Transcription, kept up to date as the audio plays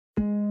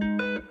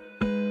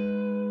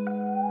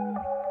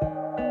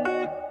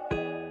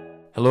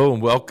Hello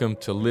and welcome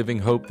to Living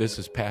Hope. This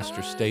is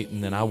Pastor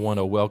Staten, and I want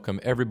to welcome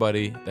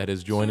everybody that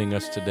is joining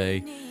us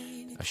today.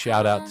 A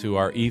shout out to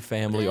our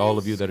e-family, all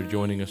of you that are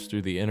joining us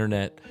through the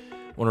internet.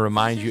 I want to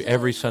remind you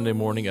every Sunday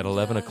morning at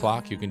 11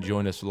 o'clock, you can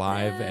join us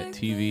live at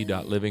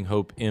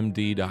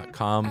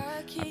tv.livinghopemd.com.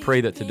 I pray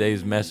that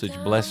today's message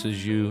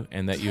blesses you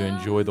and that you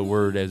enjoy the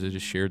word as it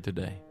is shared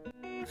today.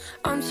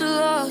 I'm too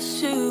lost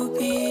to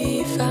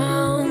be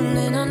found,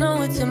 and I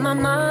know it's in my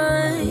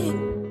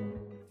mind.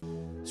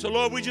 So,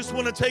 Lord, we just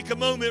want to take a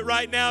moment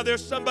right now.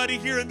 There's somebody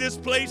here in this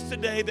place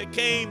today that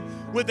came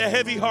with a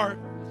heavy heart.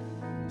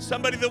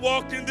 Somebody that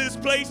walked into this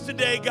place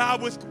today,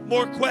 God, with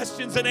more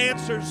questions than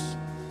answers.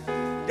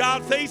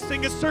 God,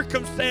 facing a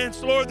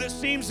circumstance, Lord, that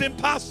seems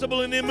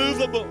impossible and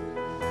immovable.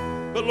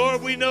 But,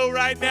 Lord, we know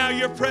right now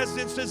your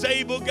presence is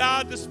able,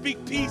 God, to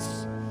speak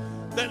peace.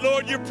 That,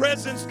 Lord, your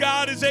presence,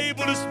 God, is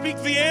able to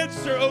speak the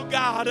answer, oh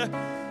God.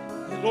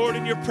 And, Lord,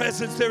 in your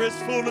presence there is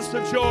fullness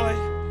of joy.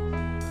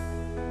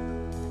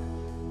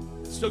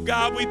 So,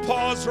 God, we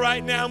pause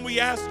right now and we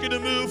ask you to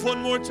move one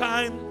more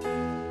time.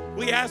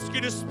 We ask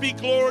you to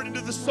speak, Lord, into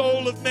the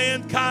soul of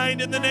mankind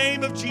in the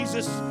name of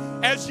Jesus.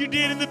 As you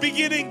did in the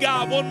beginning,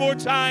 God, one more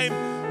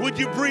time. Would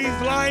you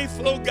breathe life,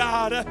 oh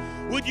God?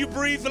 Would you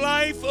breathe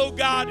life, oh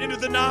God, into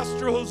the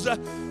nostrils?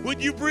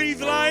 Would you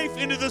breathe life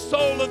into the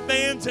soul of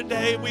man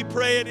today? We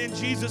pray it in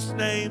Jesus'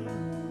 name.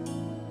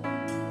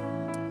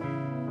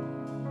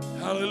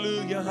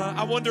 Hallelujah.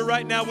 I wonder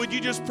right now, would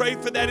you just pray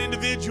for that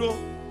individual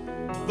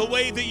the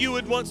way that you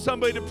would want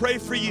somebody to pray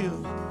for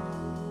you?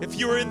 If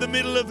you were in the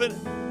middle of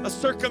a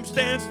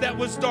circumstance that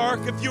was dark,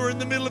 if you were in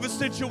the middle of a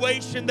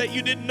situation that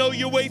you didn't know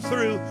your way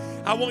through,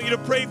 I want you to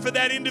pray for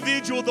that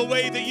individual the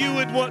way that you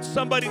would want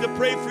somebody to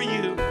pray for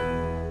you.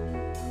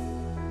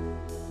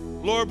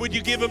 Lord, would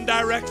you give them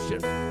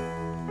direction?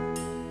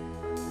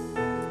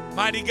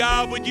 Mighty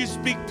God, would you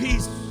speak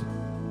peace?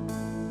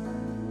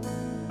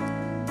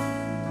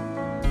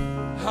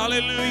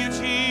 Hallelujah,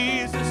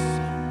 Jesus.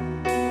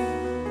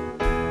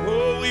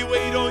 Oh, we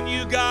wait on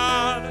you,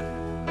 God.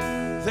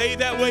 They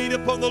that wait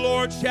upon the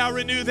Lord shall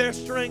renew their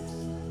strength.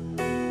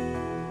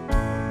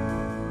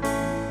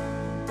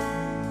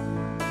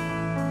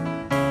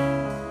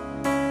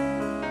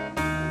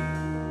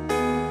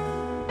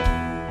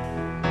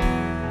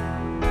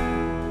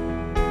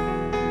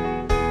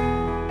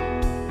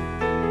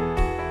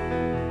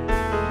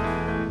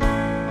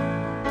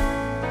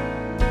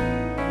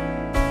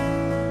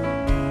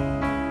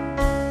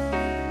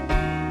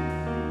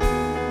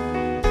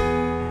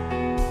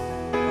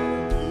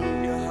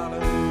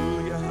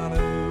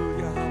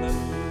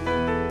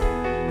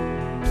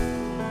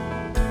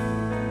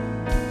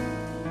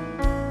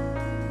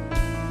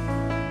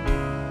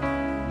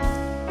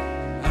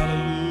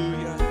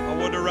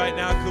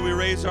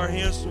 Our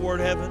hands toward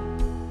heaven.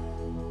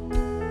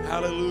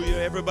 Hallelujah.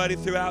 Everybody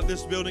throughout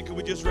this building, can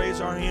we just raise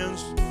our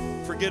hands?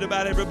 Forget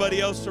about everybody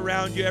else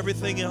around you,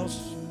 everything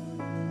else.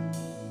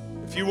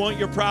 If you want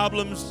your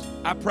problems,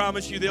 I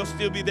promise you they'll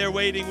still be there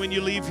waiting when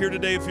you leave here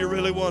today if you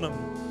really want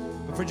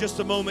them. But for just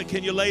a moment,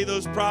 can you lay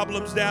those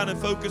problems down and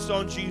focus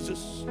on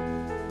Jesus?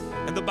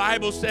 And the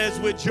Bible says,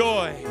 with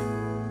joy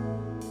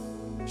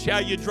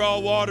shall you draw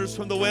waters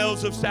from the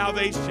wells of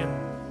salvation.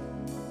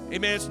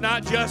 Amen. It's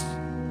not just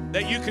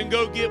that you can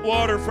go get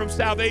water from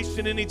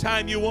salvation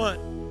anytime you want.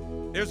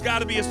 There's got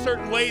to be a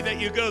certain way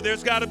that you go.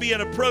 There's got to be an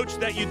approach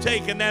that you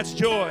take, and that's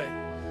joy.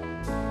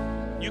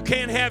 You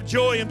can't have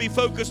joy and be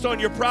focused on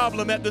your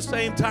problem at the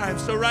same time.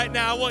 So right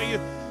now I want you,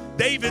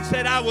 David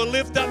said, I will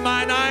lift up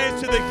mine eyes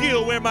to the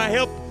hill where my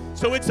help.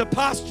 So it's a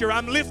posture.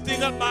 I'm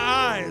lifting up my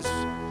eyes.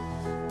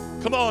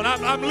 Come on,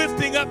 I'm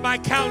lifting up my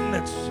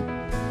countenance.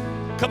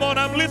 Come on,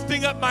 I'm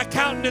lifting up my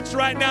countenance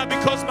right now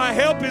because my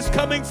help is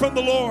coming from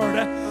the Lord.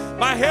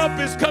 My help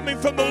is coming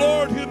from the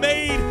Lord who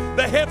made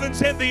the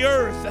heavens and the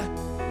earth.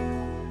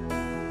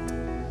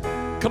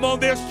 Come on,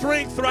 there's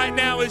strength right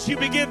now as you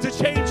begin to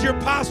change your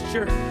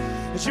posture,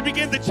 as you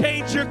begin to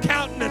change your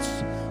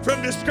countenance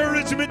from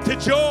discouragement to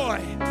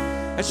joy,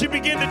 as you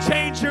begin to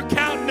change your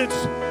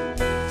countenance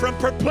from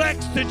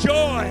perplexed to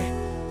joy.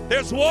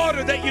 There's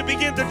water that you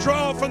begin to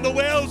draw from the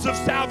wells of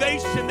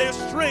salvation. There's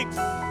strength.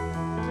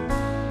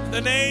 In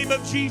the name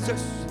of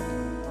Jesus.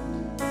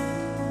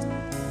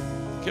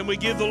 Can we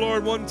give the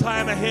Lord one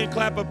time a hand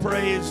clap of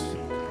praise?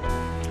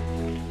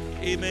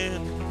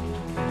 Amen.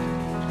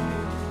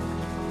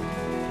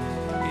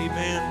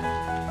 Amen.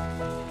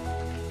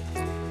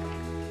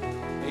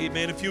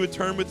 Amen. If you would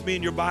turn with me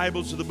in your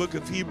Bibles to the book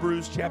of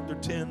Hebrews chapter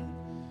 10.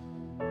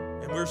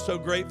 And we're so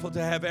grateful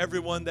to have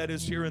everyone that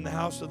is here in the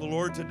house of the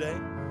Lord today.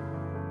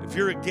 If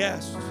you're a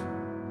guest,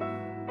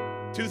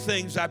 two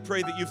things I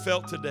pray that you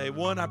felt today.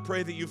 One, I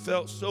pray that you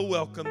felt so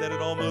welcome that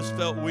it almost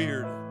felt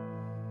weird.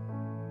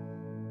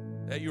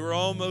 That you were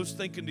almost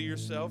thinking to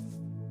yourself,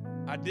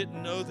 I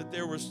didn't know that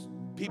there was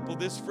people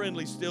this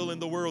friendly still in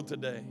the world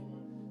today.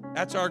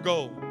 That's our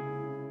goal.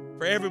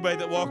 For everybody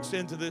that walks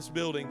into this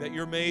building, that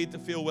you're made to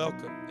feel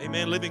welcome.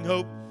 Amen. Living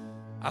Hope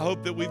I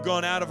hope that we've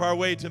gone out of our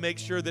way to make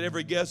sure that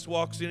every guest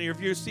walks in here. If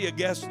you see a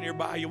guest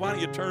nearby you, why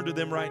don't you turn to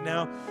them right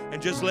now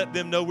and just let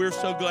them know we're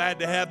so glad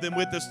to have them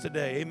with us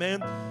today.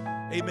 Amen.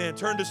 Amen.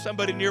 Turn to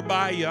somebody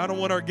nearby you. I don't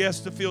want our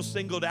guests to feel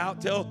singled out.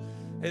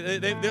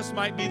 This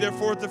might be their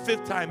 4th or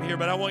 5th time here,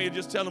 but I want you to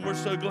just tell them we're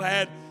so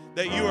glad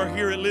that you are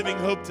here at Living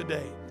Hope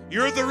today.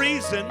 You're the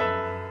reason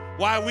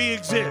why we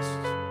exist.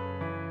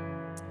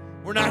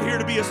 We're not here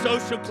to be a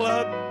social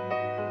club.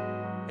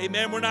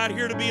 Amen. We're not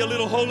here to be a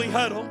little holy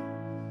huddle.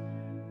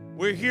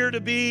 We're here to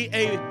be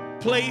a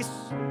place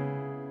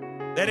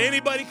that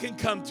anybody can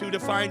come to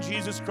find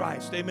Jesus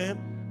Christ. Amen.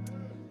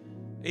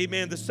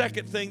 Amen. The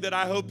second thing that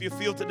I hope you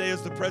feel today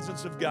is the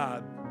presence of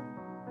God.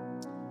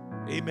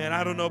 Amen.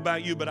 I don't know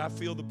about you, but I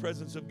feel the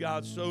presence of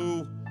God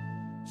so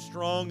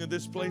strong in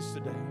this place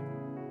today.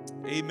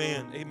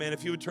 Amen. Amen.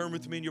 If you would turn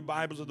with me in your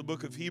Bibles to the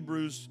book of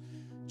Hebrews,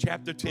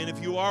 chapter 10.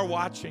 If you are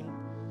watching,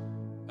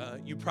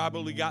 you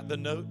probably got the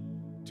note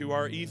to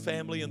our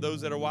e-family and those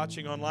that are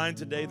watching online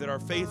today that our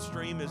faith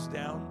stream is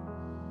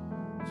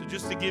down. So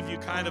just to give you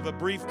kind of a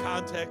brief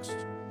context,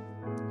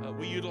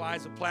 we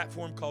utilize a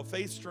platform called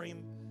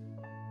FaithStream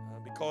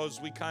because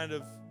we kind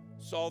of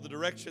saw the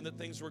direction that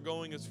things were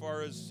going as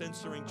far as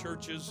censoring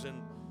churches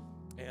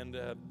and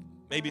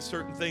maybe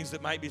certain things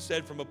that might be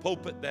said from a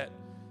pulpit that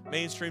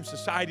mainstream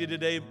society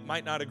today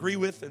might not agree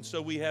with. And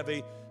so we have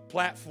a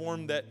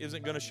platform that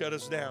isn't going to shut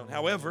us down.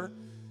 However,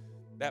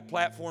 that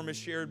platform is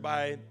shared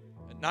by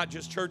not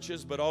just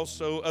churches, but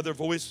also other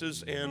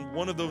voices. And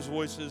one of those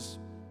voices,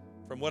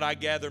 from what I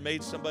gather,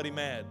 made somebody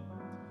mad.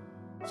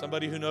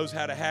 Somebody who knows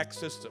how to hack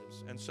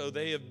systems. And so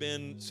they have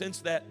been,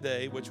 since that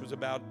day, which was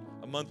about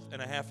a month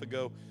and a half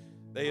ago,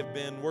 they have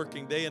been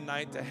working day and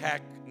night to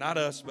hack, not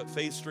us, but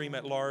FaithStream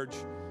at large.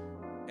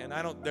 And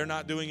they're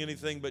not doing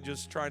anything but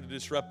just trying to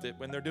disrupt it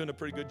when they're doing a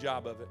pretty good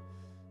job of it.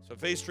 So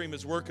FaithStream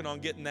is working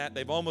on getting that.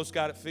 They've almost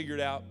got it figured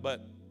out,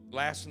 but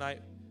last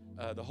night,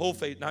 the whole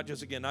faith, not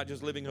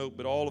just Living Hope,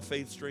 but all of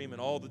FaithStream and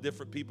all the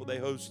different people they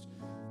host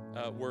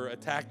were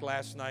attacked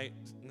last night.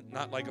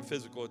 Not like a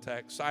physical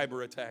attack,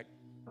 cyber attack.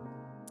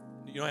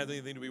 You don't have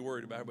anything to be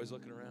worried about. Everybody's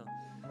looking around.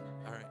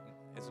 All right,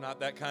 it's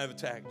not that kind of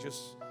attack.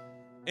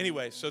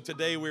 Anyway, so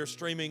today we're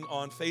streaming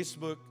on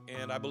Facebook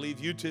and I believe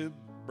YouTube.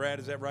 Brad,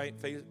 is that right?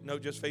 No,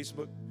 just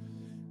Facebook.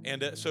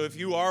 And so if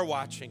you are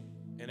watching,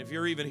 and if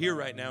you're even here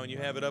right now and you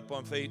have it up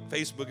on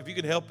Facebook, if you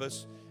could help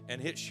us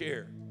and hit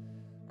share.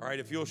 All right,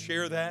 if you'll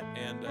share that,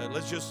 and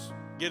let's just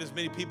get as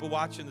many people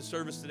watching the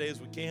service today as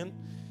we can.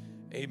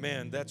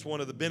 Amen. That's one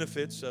of the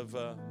benefits of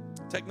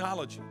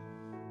technology.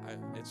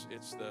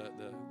 It's the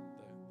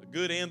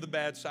good and the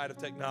bad side of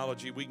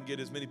technology. We can get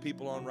as many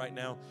people on right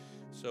now.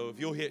 So if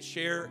you'll hit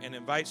share and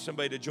invite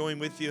somebody to join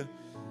with you.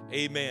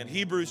 Amen.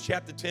 Hebrews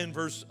chapter 10,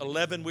 verse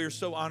 11. We are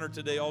so honored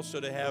today also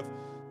to have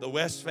the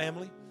West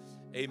family.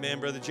 Amen.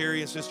 Brother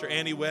Jerry and Sister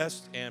Annie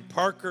West and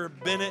Parker,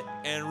 Bennett,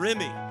 and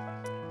Remy.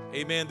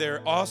 Amen.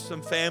 They're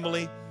awesome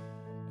family.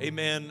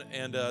 Amen.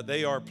 And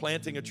they are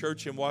planting a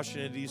church in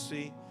Washington,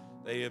 D.C.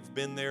 They have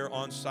been there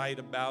on site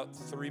about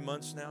 3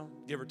 months now,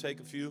 give or take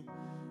a few.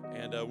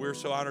 And we're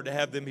so honored to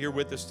have them here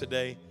with us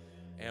today.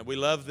 And we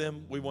love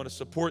them. We want to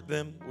support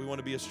them. We want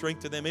to be a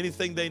strength to them.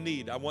 Anything they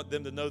need, I want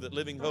them to know that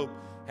Living Hope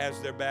has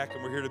their back,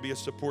 and we're here to be a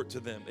support to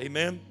them.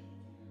 Amen.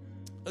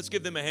 Let's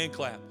give them a hand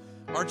clap.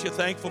 Aren't you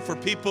thankful for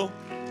people?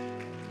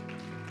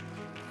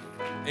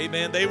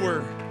 Amen. They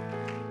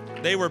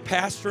were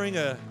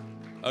pastoring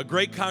a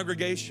great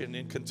congregation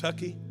in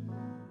Kentucky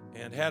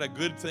and had a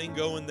good thing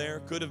going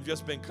there. Could have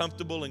just been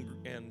comfortable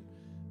and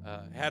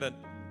had a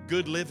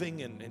good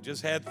living and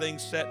just had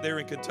things set there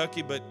in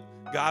Kentucky, but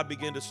God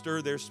began to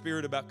stir their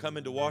spirit about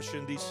coming to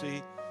Washington,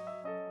 D.C.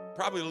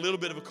 Probably a little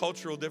bit of a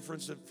cultural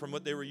difference from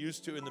what they were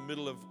used to in the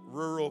middle of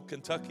rural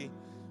Kentucky,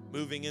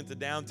 moving into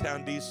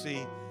downtown D.C.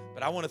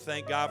 But I want to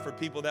thank God for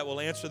people that will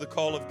answer the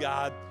call of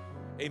God.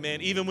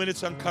 Amen. Even when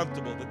it's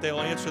uncomfortable, that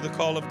they'll answer the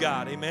call of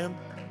God. Amen.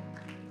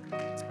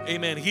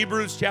 Amen.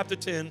 Hebrews chapter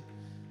 10.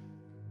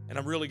 And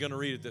I'm really going to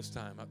read it this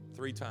time,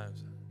 3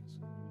 times. It's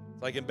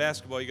like in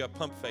basketball, you got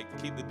pump fake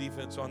to keep the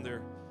defense on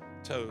their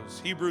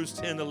toes. Hebrews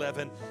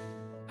 10:11.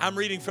 I'm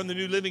reading from the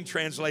New Living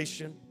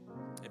Translation.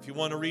 If you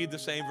want to read the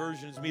same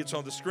version as me, it's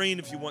on the screen.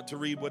 If you want to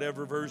read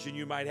whatever version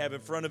you might have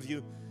in front of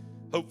you,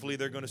 hopefully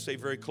they're going to say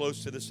very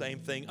close to the same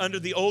thing. Under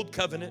the old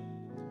covenant,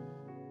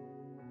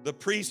 the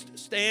priest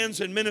stands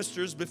and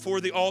ministers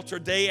before the altar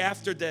day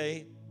after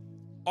day,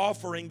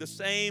 offering the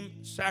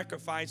same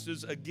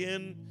sacrifices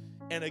again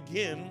and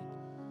again,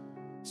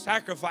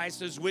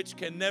 sacrifices which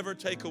can never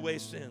take away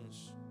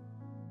sins.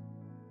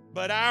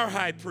 But our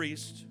high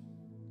priest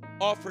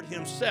offered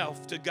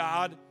himself to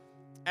God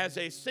as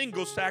a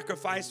single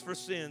sacrifice for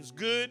sins,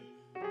 good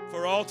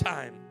for all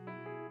time.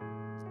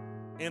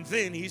 And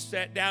then he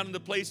sat down in the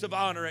place of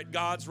honor at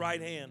God's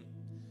right hand.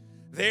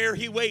 There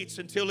he waits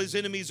until his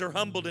enemies are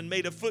humbled and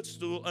made a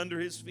footstool under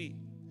his feet.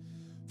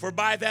 For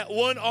by that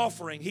one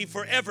offering he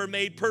forever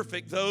made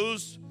perfect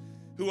those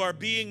who are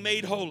being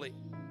made holy.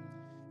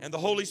 And the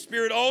Holy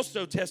Spirit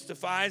also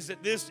testifies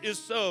that this is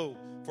so.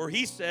 For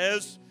he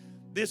says,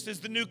 This is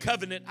the new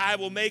covenant I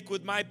will make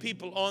with my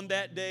people on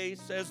that day,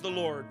 says the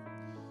Lord.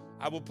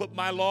 I will put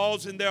my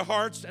laws in their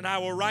hearts and I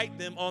will write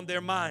them on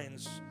their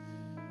minds.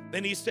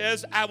 Then he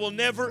says, I will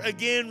never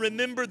again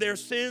remember their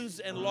sins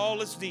and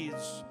lawless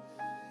deeds.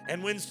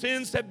 And when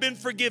sins have been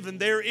forgiven,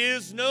 there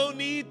is no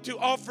need to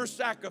offer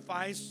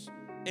sacrifice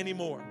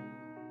anymore.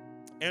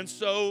 And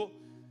so,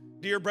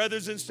 dear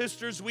brothers and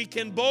sisters, we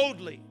can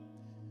boldly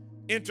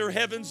enter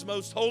heaven's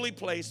most holy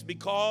place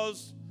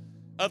because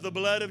of the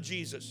blood of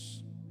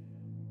Jesus.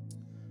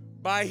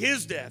 By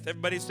his death,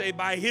 everybody say,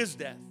 by his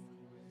death,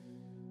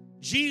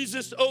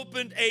 Jesus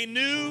opened a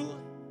new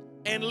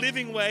and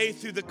living way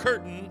through the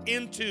curtain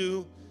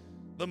into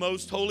the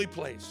most holy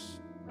place.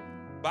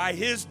 By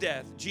his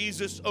death,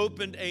 Jesus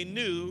opened a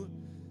new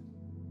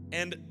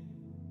and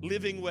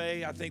living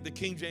way. I think the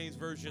King James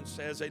Version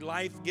says a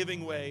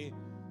life-giving way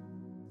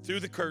through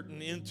the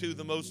curtain into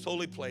the most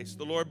holy place.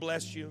 The Lord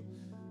bless you.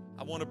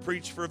 I want to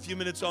preach for a few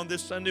minutes on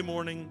this Sunday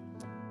morning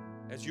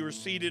as you are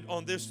seated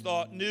on this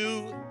thought,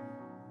 new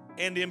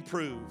and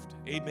improved.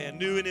 Amen.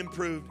 New and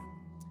improved.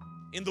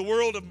 In the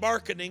world of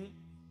marketing,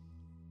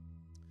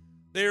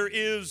 there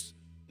is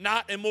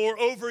not a more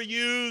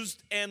overused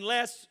and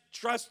less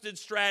trusted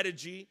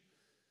strategy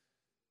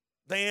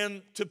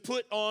than to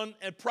put on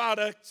a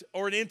product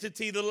or an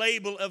entity the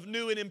label of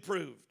new and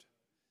improved.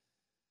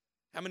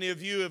 How many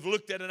of you have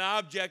looked at an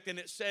object and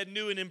it said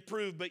new and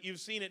improved, but you've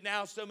seen it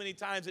now so many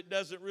times it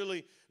doesn't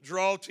really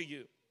draw to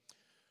you?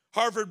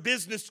 Harvard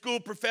Business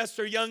School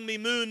professor Youngme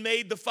Moon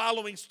made the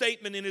following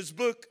statement in his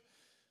book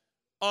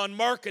on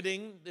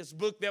marketing, this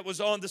book that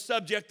was on the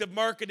subject of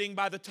marketing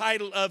by the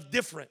title of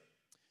Different.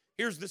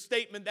 Here's the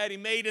statement that he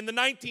made. In the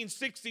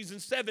 1960s and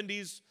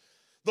 70s,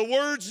 the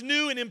words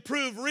new and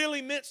improved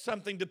really meant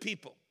something to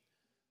people.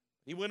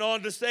 He went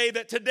on to say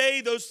that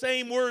today those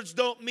same words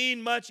don't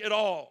mean much at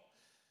all.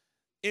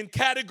 In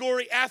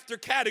category after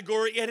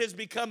category, it has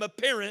become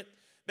apparent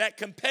that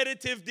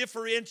competitive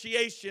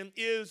differentiation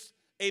is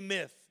a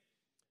myth.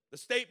 The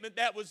statement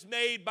that was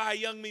made by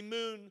Youngme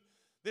Moon,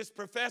 this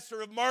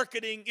professor of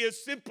marketing,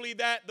 is simply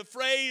that the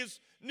phrase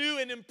new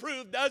and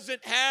improved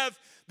doesn't have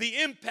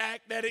the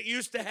impact that it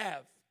used to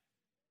have.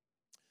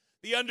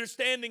 The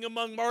understanding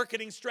among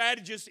marketing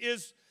strategists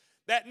is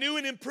that new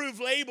and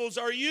improved labels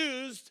are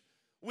used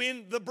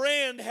when the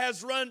brand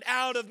has run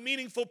out of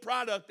meaningful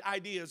product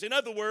ideas. In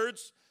other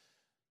words,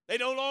 they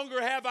no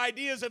longer have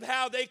ideas of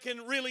how they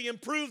can really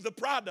improve the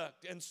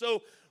product. And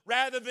so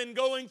rather than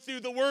going through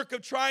the work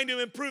of trying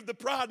to improve the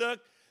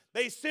product,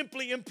 they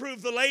simply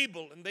improve the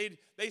label. And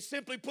they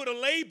simply put a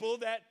label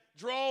that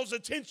draws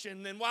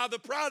attention. And while the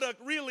product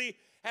really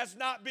has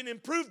not been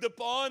improved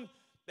upon,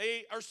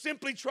 they are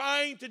simply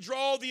trying to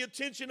draw the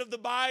attention of the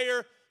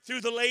buyer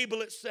through the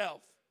label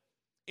itself.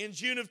 In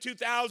June of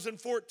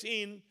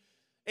 2014,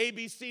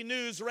 ABC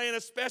News ran a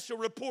special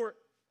report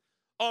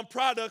on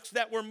products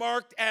that were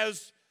marked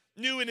as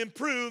new and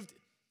improved.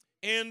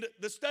 And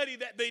the study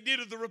that they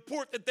did, of the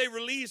report that they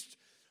released,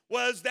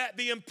 was that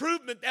the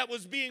improvement that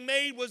was being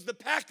made was the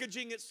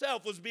packaging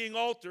itself was being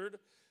altered,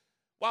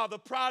 while the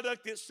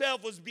product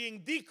itself was being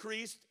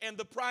decreased and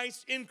the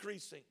price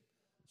increasing.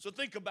 So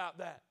think about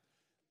that.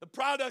 The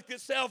product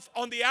itself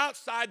on the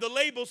outside, the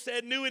label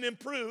said new and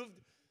improved,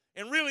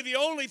 and really the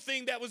only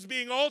thing that was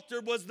being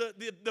altered was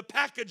the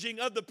packaging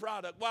of the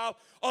product, while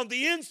on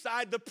the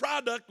inside the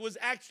product was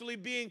actually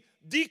being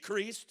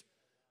decreased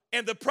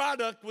and the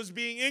product was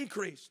being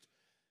increased.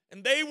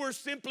 And they were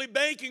simply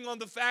banking on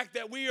the fact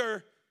that we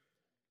are,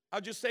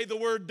 I'll just say the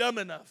word, dumb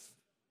enough,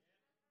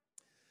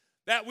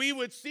 that we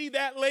would see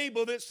that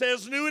label that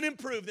says new and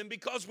improved, and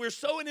because we're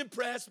so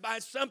impressed by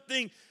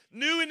something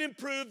new and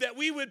improved that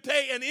we would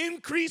pay an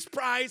increased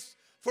price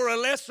for a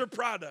lesser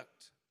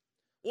product.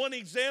 One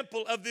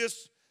example of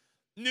this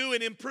new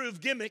and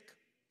improved gimmick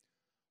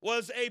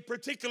was a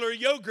particular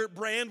yogurt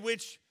brand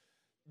which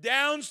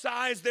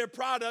downsized their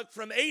product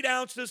from 8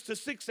 ounces to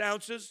 6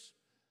 ounces,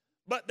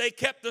 but they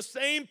kept the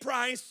same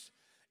price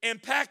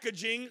and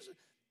packaging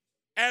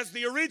as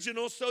the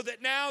original, so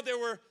that now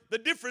the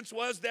difference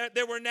was that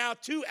there were now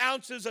 2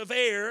 ounces of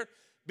air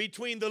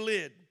between the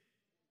lid.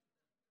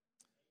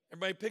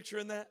 Everybody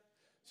picturing that?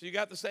 So you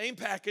got the same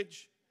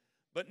package,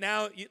 but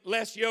now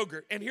less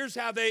yogurt. And here's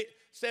how they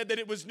said that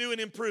it was new and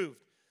improved.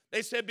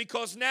 They said,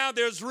 because now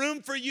there's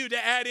room for you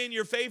to add in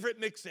your favorite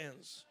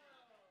mix-ins.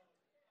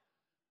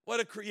 What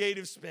a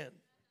creative spin.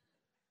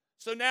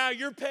 So now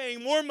you're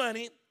paying more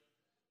money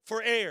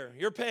for air.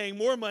 You're paying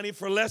more money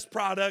for less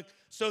product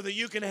so that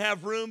you can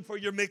have room for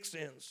your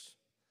mix-ins.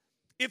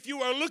 If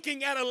you are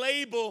looking at a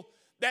label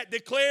that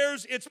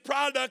declares its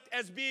product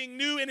as being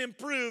new and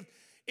improved,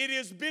 it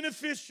is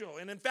beneficial.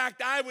 And in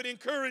fact, I would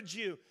encourage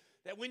you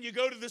that when you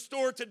go to the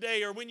store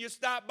today or when you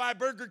stop by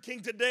Burger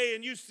King today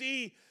and you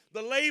see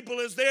the label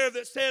is there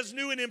that says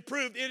new and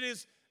improved, it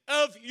is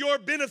of your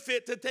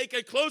benefit to take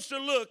a closer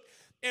look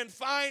and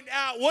find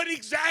out what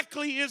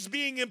exactly is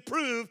being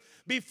improved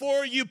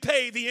before you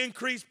pay the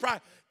increased price.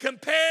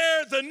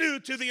 Compare the new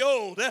to the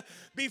old.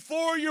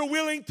 Before you're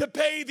willing to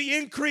pay the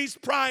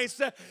increased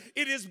price,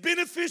 it is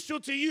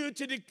beneficial to you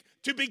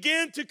to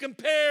begin to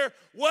compare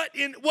what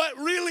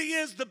really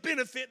is the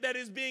benefit that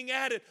is being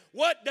added.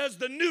 What does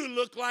the new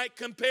look like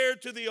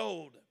compared to the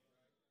old?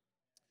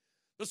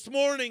 This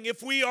morning,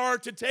 if we are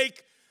to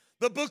take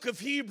the book of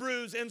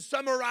Hebrews and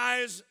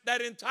summarize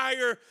that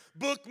entire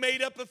book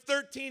made up of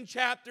 13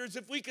 chapters,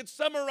 if we could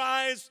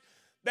summarize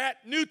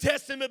that New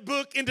Testament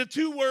book into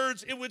 2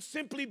 words, it would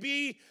simply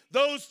be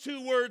those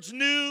 2 words,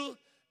 new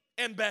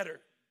and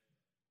better.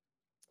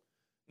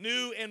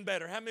 New and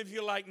better. How many of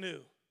you like new?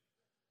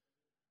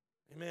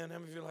 Amen. How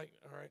many of you like,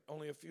 all right,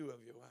 only a few of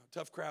you. Wow,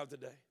 tough crowd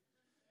today.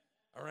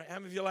 All right, how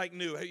many of you like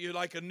new? You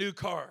like a new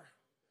car,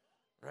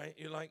 right?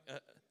 You like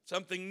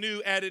something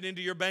new added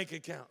into your bank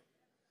account,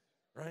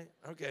 right?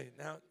 Okay,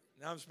 now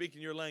I'm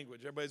speaking your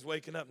language. Everybody's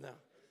waking up now.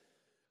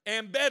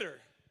 And better.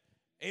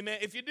 Amen.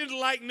 If you didn't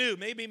like new,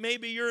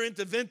 maybe you're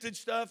into vintage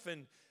stuff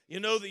and you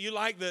know that you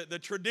like the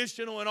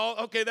traditional and all.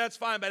 Okay, that's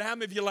fine, but how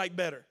many of you like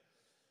better?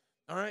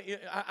 All right,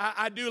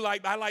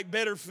 I like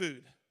better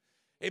food.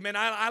 Amen.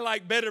 I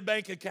like better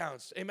bank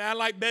accounts. Amen. I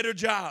like better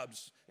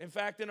jobs. In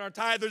fact, in our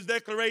tithers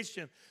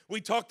declaration, we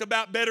talked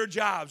about better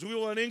jobs. We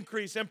want an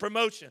increase and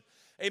promotion.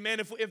 Amen.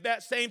 If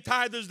that same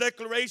tithers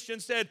declaration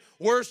said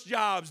worse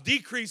jobs,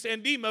 decrease,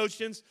 and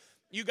demotions,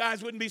 you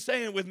guys wouldn't be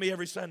saying it with me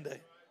every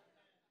Sunday.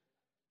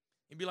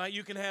 You'd be like,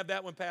 you can have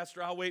that one,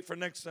 Pastor. I'll wait for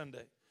next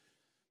Sunday.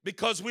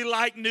 Because we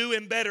like new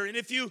and better. And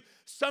if you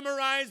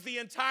summarize the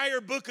entire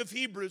book of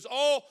Hebrews,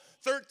 all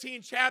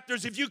 13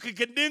 chapters, if you could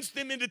condense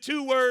them into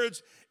 2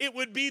 words, it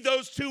would be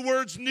those 2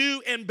 words,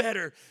 new and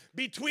better.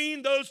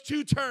 Between those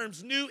 2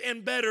 terms, new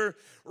and better,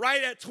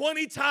 right at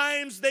 20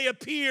 times they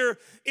appear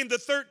in the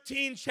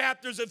 13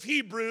 chapters of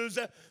Hebrews,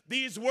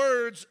 these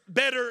words,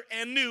 better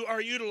and new,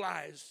 are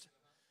utilized.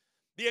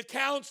 The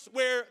accounts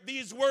where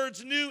these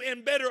words, new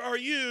and better, are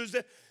used,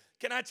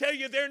 can I tell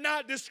you, they're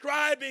not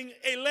describing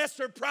a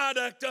lesser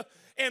product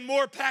and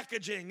more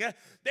packaging.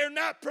 They're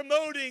not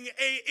promoting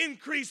an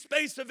increased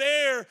space of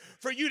air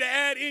for you to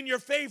add in your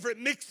favorite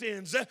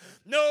mix-ins.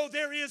 No,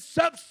 there is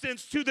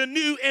substance to the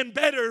new and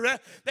better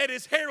that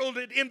is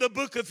heralded in the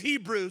book of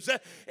Hebrews.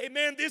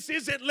 Amen. This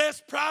isn't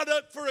less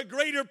product for a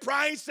greater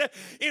price.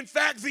 In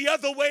fact, the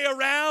other way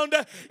around,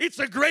 it's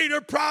a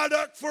greater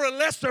product for a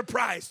lesser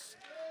price.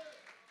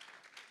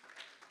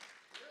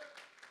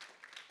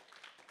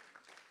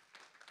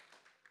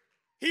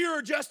 Here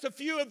are just a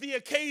few of the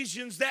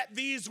occasions that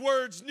these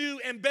words, new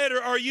and better,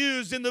 are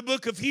used in the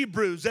book of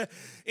Hebrews.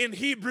 In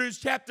Hebrews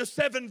chapter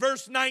 7,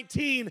 verse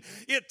 19,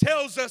 it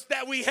tells us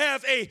that we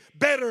have a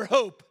better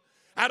hope.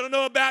 I don't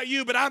know about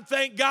you, but I'm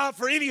thank God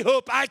for any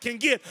hope I can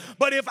get.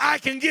 But if I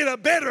can get a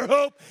better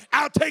hope,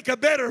 I'll take a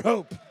better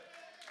hope.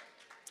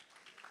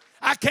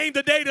 I came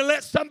today to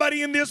let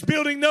somebody in this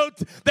building know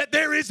that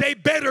there is a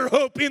better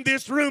hope in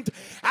this room.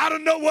 I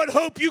don't know what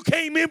hope you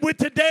came in with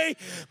today,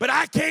 but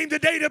I came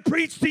today to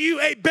preach to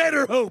you a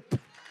better hope.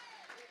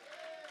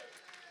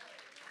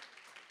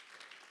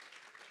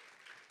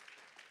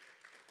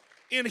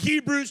 In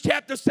Hebrews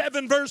chapter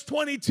 7, verse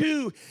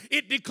 22,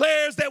 it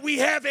declares that we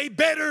have a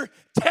better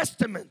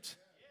testament.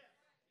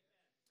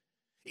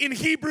 In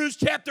Hebrews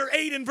chapter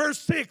 8 and verse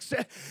 6,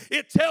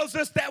 it tells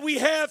us that we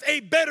have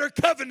a better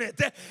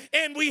covenant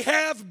and we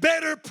have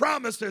better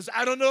promises.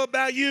 I don't know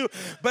about you,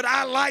 but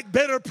I like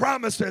better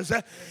promises.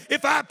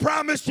 If I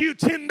promise you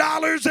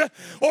 $10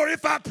 or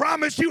if I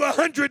promise you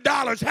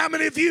 $100, how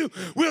many of you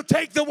will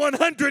take the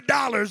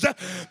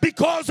 $100?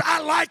 Because I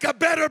like a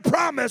better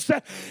promise.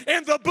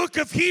 And the book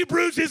of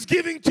Hebrews is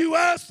giving to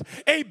us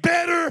a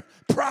better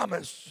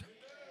promise.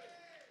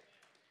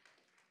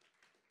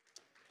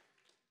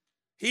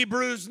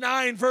 Hebrews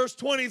 9 verse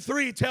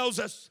 23 tells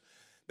us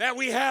that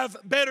we have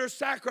better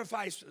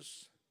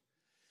sacrifices.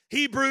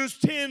 Hebrews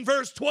 10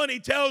 verse 20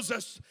 tells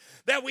us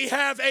that we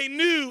have a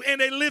new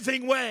and a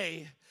living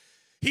way.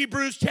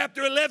 Hebrews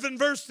chapter 11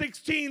 verse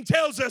 16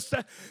 tells us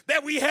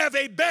that we have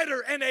a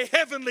better and a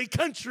heavenly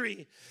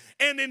country.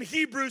 And in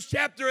Hebrews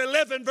chapter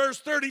 11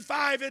 verse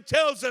 35 it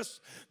tells us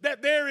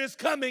that there is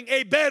coming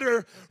a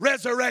better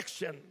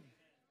resurrection.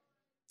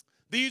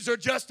 These are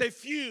just a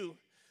few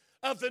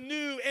of the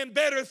new and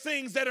better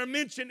things that are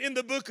mentioned in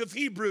the book of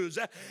Hebrews.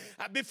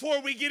 Before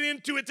we get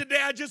into it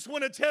today, I just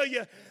want to tell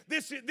you,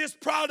 this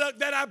product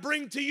that I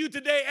bring to you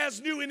today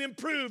as new and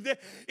improved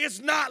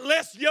is not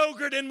less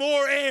yogurt and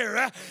more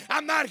air.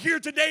 I'm not here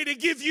today to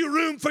give you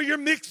room for your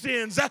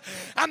mix-ins.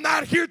 I'm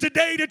not here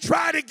today to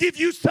try to give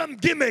you some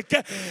gimmick,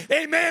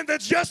 amen,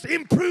 that's just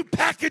improved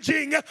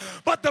packaging,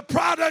 but the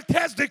product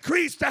has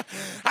decreased.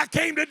 I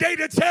came today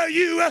to tell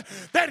you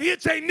that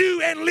it's a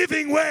new and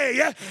living way.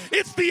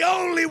 It's the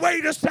only way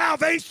to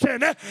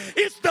salvation.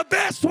 It's the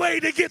best way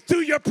to get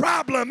through your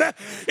problem.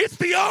 It's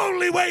the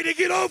only way to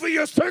get over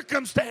your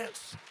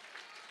circumstance.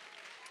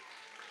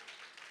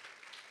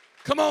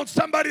 Come on,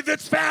 somebody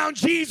that's found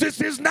Jesus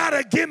is not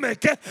a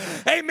gimmick.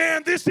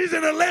 Amen. This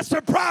isn't a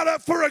lesser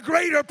product for a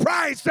greater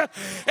price.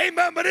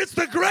 Amen. But it's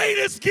the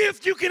greatest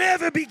gift you can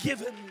ever be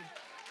given.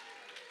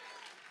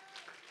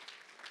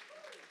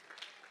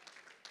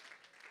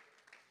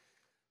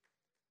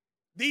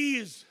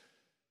 These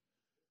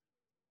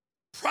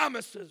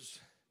promises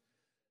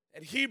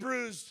And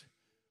Hebrews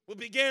will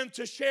begin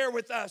to share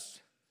with us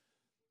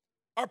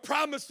our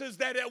promises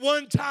that at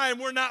one time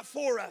were not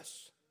for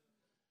us.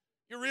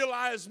 You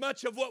realize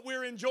much of what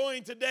we're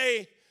enjoying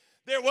today,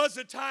 there was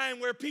a time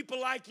where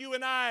people like you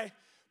and I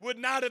would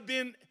not have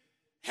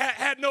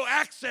had no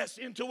access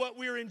into what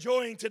we're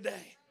enjoying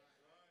today.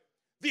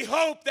 The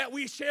hope that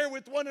we share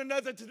with one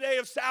another today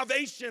of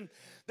salvation,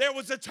 there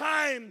was a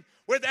time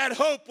where that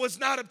hope was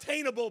not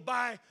obtainable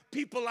by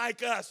people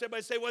like us.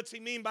 Everybody say, what's he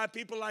mean by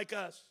people like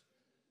us?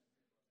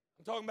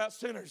 I'm talking about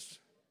sinners.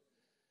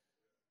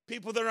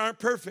 People that aren't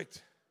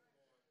perfect.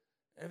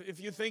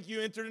 If you think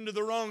you entered into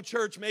the wrong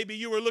church, maybe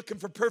you were looking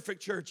for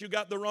perfect church. You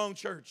got the wrong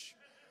church.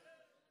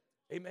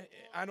 Amen.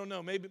 I don't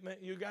know. Maybe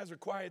you guys are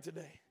quiet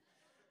today.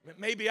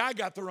 Maybe I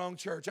got the wrong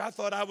church. I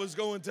thought I was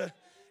going to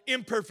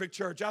imperfect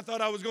church. I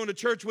thought I was going to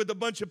church with a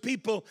bunch of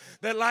people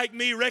that, like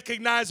me,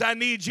 recognize I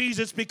need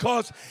Jesus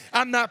because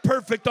I'm not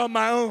perfect on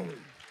my own.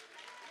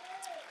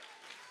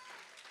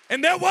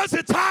 And there was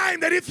a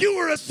time that if you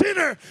were a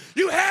sinner,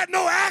 you had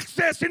no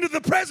access into the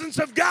presence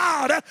of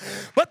God.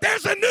 But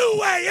there's a new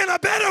way and a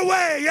better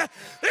way.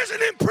 There's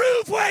an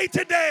improved way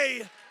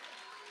today.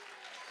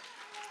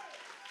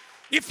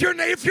 If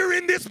you're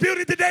in this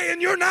building today and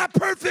you're not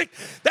perfect,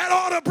 that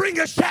ought to bring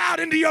a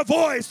shout into your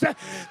voice.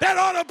 That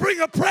ought to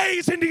bring a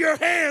praise into your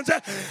hands.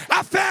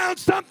 I found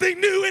something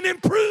new and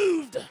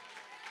improved.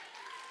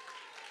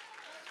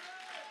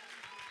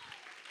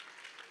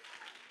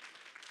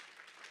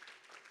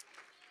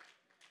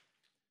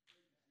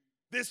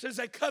 This is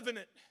a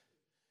covenant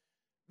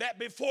that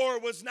before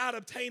was not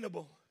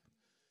obtainable.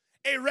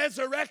 A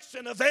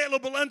resurrection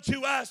available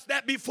unto us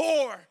that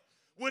before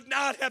would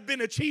not have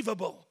been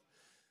achievable.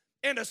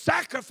 And a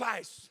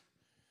sacrifice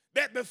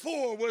that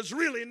before was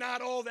really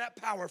not all that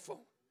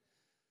powerful.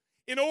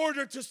 In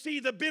order to see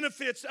the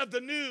benefits of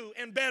the new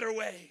and better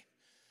way,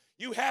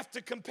 you have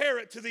to compare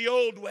it to the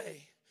old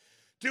way.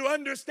 To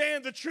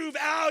understand the true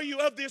value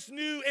of this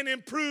new and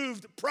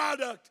improved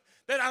product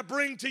that I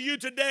bring to you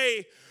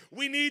today,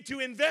 we need to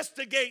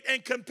investigate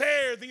and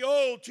compare the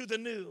old to the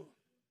new.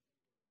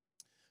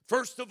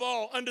 First of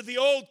all, under the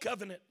old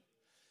covenant,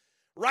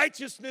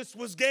 righteousness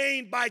was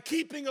gained by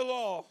keeping a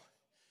law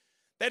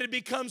that had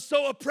become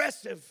so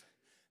oppressive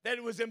that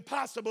it was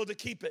impossible to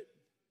keep it.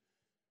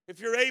 If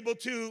you're able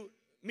to,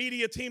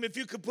 media team, if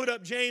you could put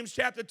up James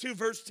chapter 2,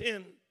 verse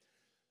 10.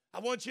 I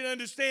want you to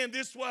understand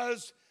this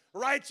was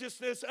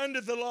righteousness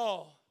under the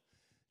law.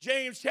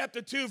 James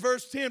chapter 2,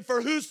 verse 10.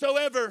 For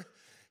whosoever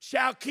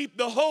shall keep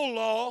the whole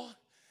law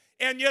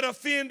and yet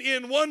offend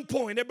in one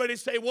point. Everybody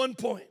say one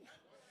point.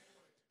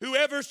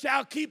 Whoever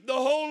shall keep the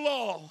whole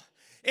law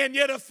and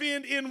yet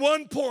offend in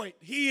one point,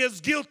 he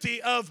is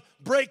guilty of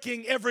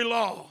breaking every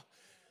law.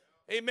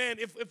 Amen.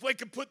 If we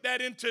could put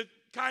that into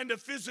kind of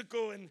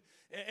physical and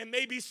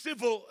maybe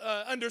civil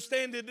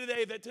understanding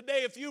today, that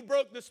today if you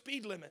broke the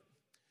speed limit,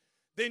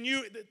 then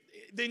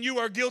you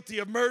are guilty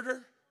of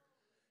murder.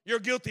 You're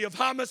guilty of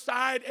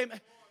homicide.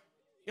 Amen.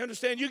 You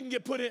understand? You can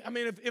get put in. I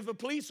mean, if a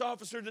police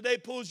officer today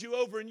pulls you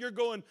over and you're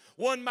going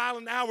 1 mile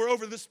an hour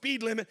over the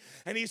speed limit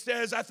and he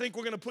says, I think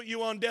we're going to put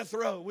you on death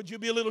row, would you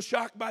be a little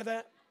shocked by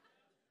that?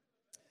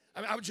 I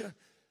mean, I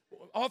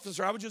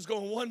was just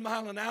going 1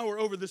 mile an hour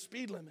over the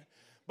speed limit.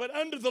 But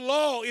under the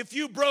law, if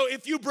you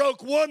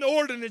broke one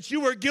ordinance,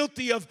 you were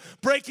guilty of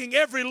breaking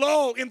every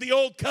law in the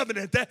old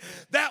covenant.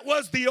 That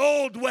was the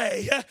old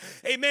way.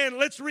 Amen.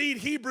 Let's read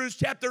Hebrews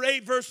chapter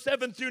 8, verse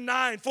 7 through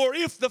 9. For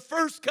if the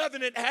first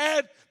covenant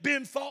had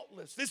been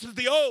faultless, this is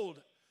the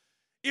old.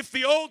 If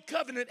the old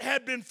covenant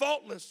had been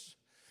faultless,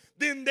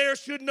 then there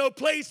should no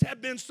place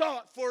have been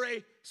sought for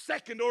a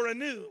second or a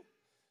new.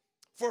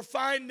 For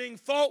finding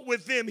fault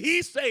with them,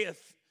 he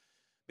saith,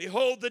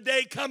 behold, the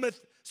day cometh,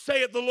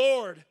 saith the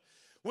Lord,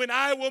 when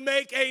I will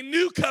make a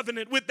new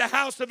covenant with the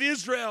house of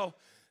Israel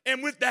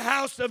and with the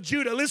house of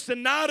Judah.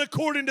 Listen, not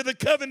according to the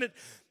covenant.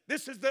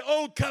 This is the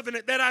old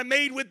covenant that I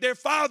made with their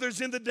fathers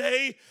in the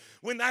day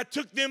when I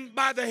took them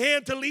by the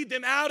hand to lead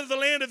them out of the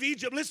land of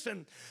Egypt.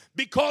 Listen,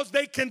 because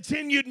they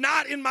continued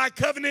not in my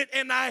covenant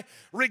and I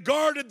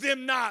regarded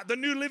them not. The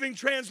New Living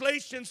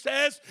Translation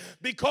says,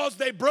 because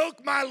they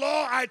broke my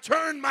law, I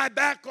turned my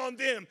back on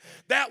them.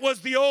 That was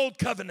the old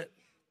covenant.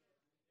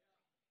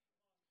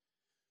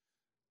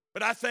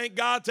 But I thank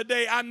God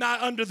today I'm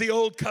not under the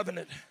old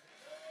covenant.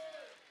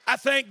 I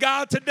thank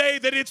God today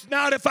that it's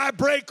not if I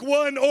break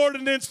one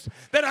ordinance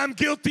that I'm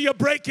guilty of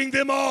breaking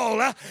them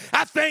all.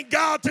 I thank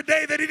God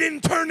today that he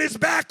didn't turn his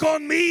back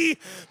on me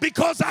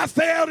because I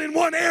failed in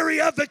one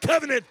area of the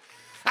covenant.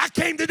 I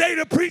came today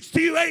to preach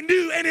to you a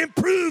new and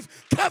improved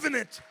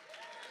covenant.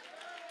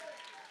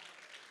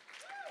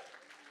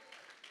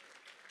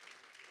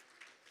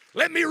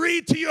 Let me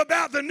read to you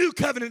about the new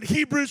covenant.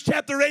 Hebrews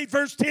chapter 8,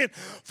 verse 10.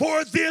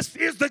 For this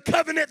is the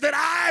covenant that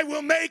I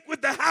will make with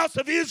the house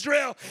of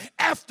Israel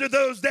after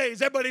those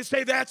days. Everybody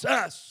say, that's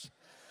us.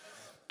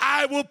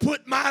 I will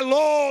put my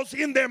laws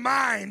in their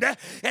mind,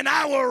 and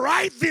I will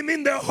write them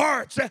in their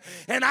hearts,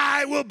 and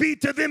I will be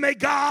to them a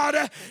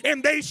God,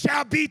 and they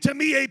shall be to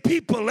me a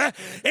people,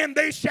 and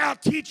they shall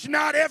teach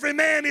not every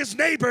man his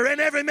neighbor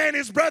and every man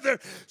his brother,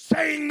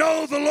 saying,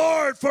 know the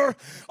Lord, for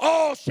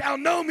all shall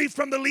know me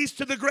from the least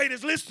to the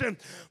greatest. Listen,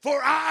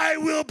 for I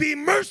will be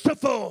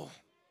merciful.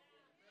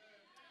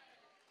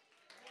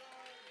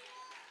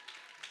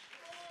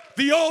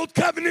 The old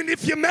covenant,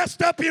 if you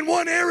messed up in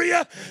one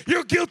area,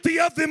 you're guilty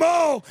of them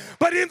all.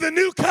 But in the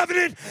new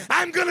covenant,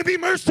 I'm going to be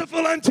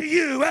merciful unto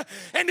you.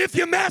 And if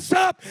you mess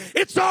up,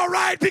 it's all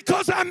right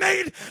because I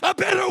made a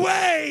better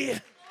way.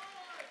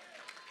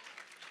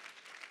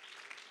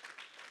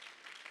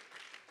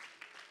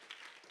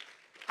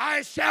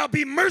 I shall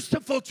be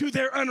merciful to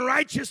their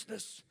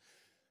unrighteousness.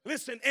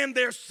 Listen, and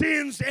their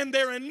sins and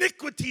their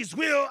iniquities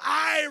will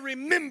I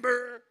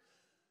remember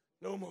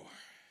no more.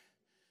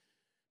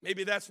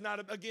 Maybe that's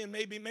not, again,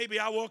 maybe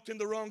I walked in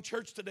the wrong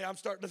church today. I'm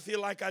starting to feel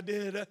like I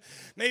did.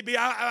 Maybe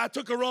I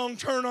took a wrong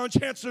turn on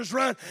Chancellor's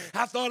Run.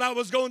 I thought I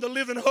was going to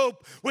live in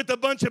hope with a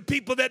bunch of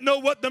people that know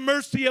what the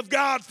mercy of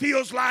God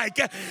feels like.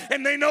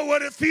 And they know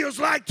what it feels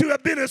like to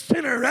have been a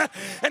sinner.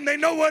 And they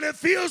know what it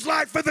feels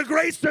like for the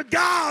grace of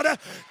God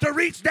to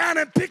reach down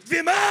and pick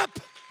them up.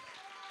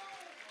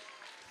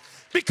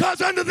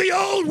 Because under the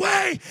old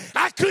way,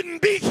 I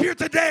couldn't be here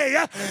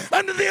today.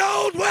 Under the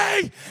old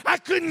way, I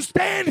couldn't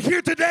stand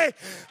here today.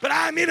 But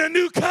I'm in a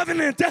new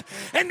covenant,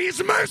 and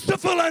He's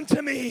merciful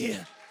unto me.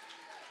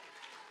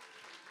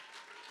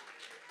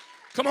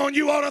 Come on,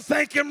 you ought to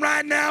thank Him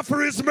right now,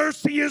 for His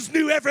mercy is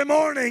new every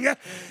morning.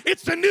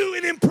 It's a new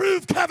and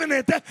improved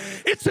covenant.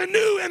 It's a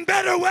new and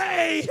better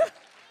way.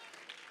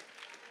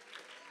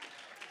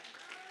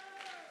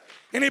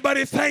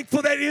 Anybody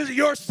thankful that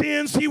your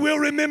sins He will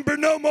remember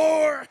no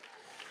more?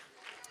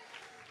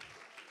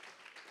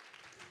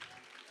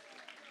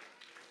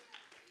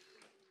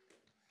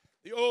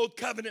 The old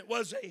covenant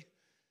was a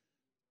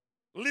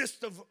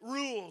list of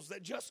rules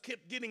that just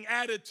kept getting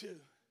added to.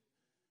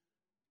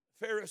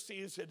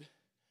 Pharisees had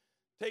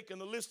taken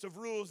the list of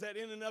rules that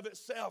in and of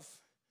itself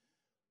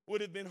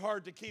would have been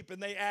hard to keep,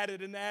 and they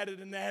added and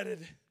added and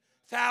added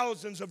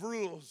thousands of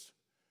rules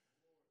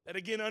that,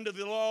 again, under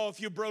the law,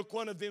 if you broke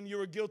one of them, you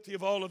were guilty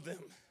of all of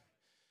them.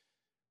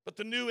 But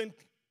the new and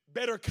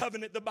better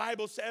covenant, the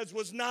Bible says,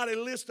 was not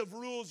a list of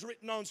rules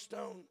written on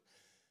stone.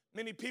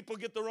 Many people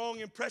get the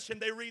wrong impression.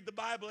 They read the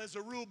Bible as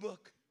a rule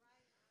book.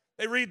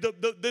 They read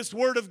this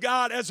Word of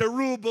God as a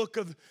rule book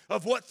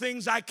of what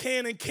things I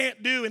can and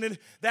can't do. And then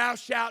thou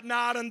shalt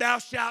not, and thou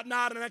shalt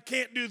not, and I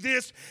can't do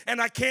this, and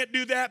I can't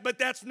do that. But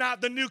that's not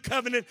the new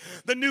covenant.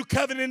 The new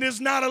covenant is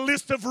not a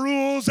list of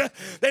rules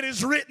that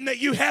is written that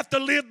you have to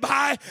live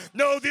by.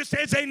 No, this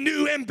is a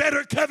new and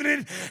better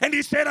covenant. And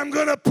He said, I'm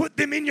going to put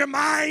them in your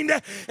mind,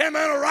 and I'm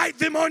going to write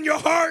them on your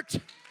heart.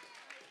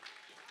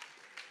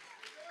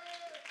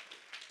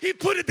 He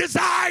put a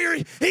desire.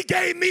 He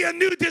gave me a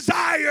new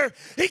desire.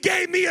 He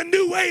gave me a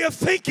new way of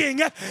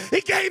thinking. He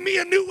gave me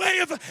a new way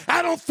of,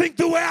 I don't think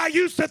the way I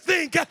used to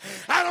think.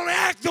 I don't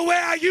act the way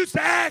I used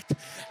to act.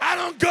 I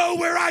don't go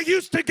where I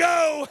used to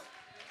go.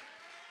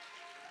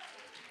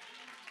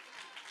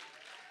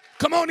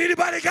 Come on,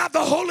 anybody got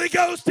the Holy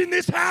Ghost in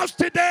this house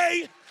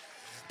today?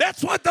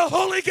 That's what the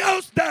Holy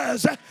Ghost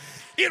does.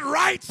 It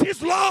writes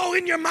His law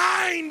in your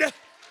mind.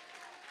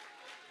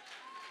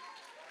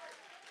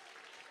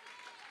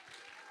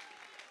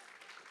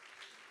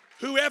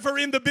 Whoever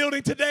in the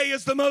building today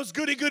is the most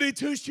goody-goody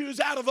two-shoes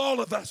out of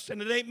all of us,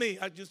 and it ain't me,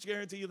 I just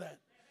guarantee you that.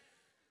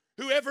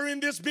 Whoever in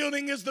this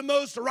building is the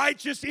most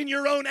righteous in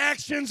your own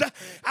actions,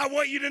 I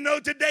want you to know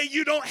today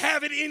you don't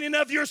have it in and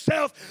of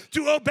yourself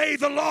to obey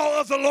the law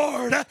of the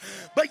Lord,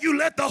 but you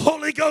let the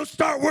Holy Ghost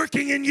start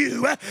working in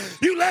you.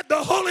 You let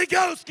the Holy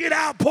Ghost get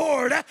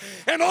outpoured,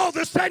 and all of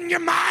a sudden your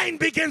mind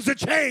begins to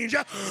change.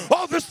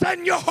 All of a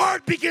sudden your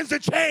heart begins to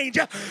change.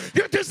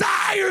 Your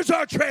desires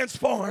are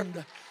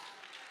transformed.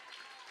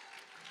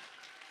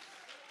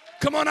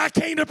 Come on, I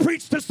came to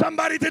preach to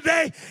somebody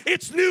today.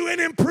 It's new and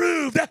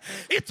improved.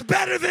 It's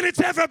better than it's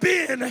ever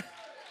been.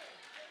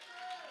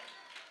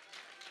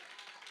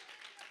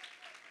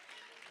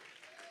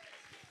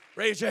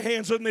 Raise your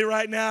hands with me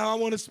right now. I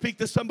want to speak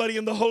to somebody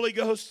in the Holy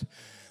Ghost.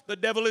 The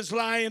devil is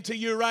lying to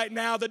you right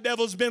now. The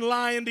devil's been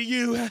lying to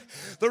you.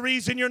 The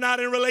reason you're not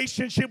in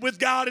relationship with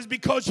God is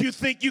because you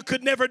think you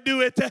could never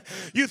do it.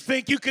 You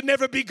think you could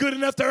never be good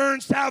enough to earn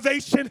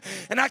salvation.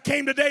 And I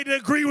came today to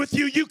agree with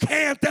you. You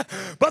can't.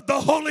 But the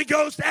Holy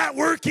Ghost at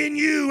work in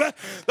you,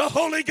 the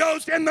Holy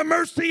Ghost and the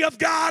mercy of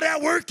God at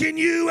work in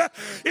you,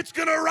 it's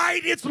going to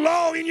write its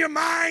law in your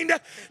mind.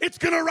 It's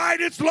going to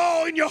write its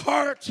law in your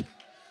heart.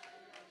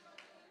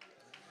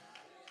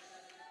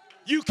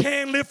 You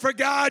can live for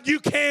God. You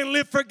can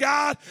live for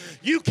God.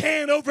 You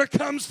can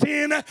overcome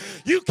sin.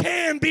 You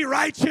can be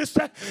righteous.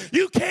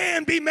 You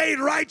can be made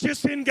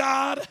righteous in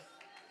God.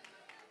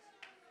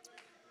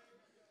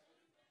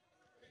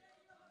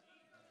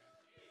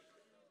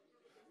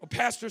 Well,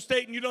 Pastor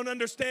Staten, you don't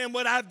understand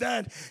what I've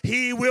done.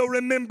 He will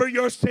remember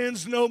your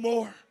sins no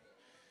more.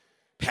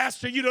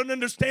 Pastor, you don't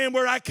understand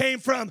where I came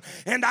from,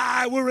 and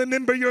I will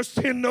remember your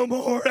sin no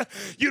more.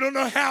 You don't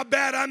know how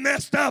bad I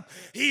messed up.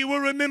 He will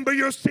remember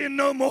your sin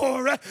no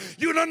more.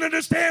 You don't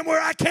understand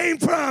where I came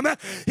from.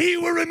 He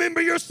will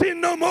remember your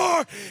sin no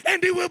more,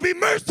 and he will be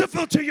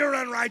merciful to your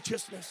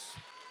unrighteousness.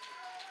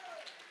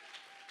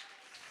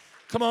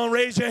 Come on,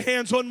 raise your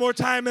hands one more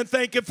time and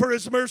thank him for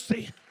his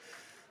mercy.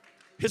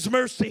 His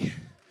mercy.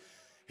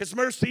 His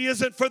mercy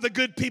isn't for the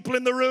good people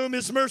in the room.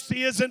 His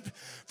mercy isn't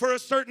for a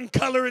certain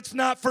color. It's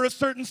not for a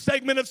certain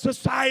segment of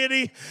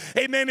society.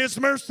 Amen. His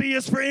mercy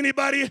is for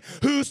anybody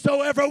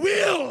whosoever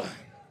will.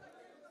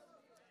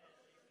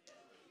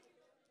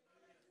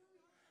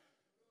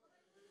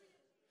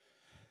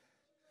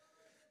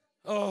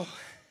 Oh,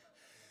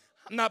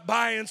 I'm not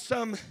buying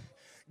some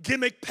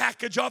gimmick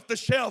package off the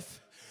shelf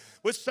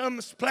with some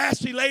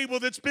splashy label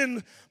that's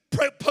been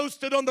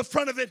posted on the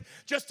front of it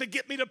just to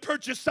get me to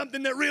purchase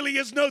something that really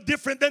is no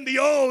different than the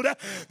old.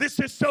 This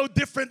is so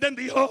different than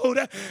the old.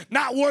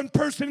 Not one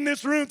person in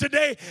this room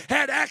today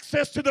had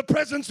access to the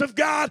presence of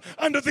God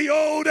under the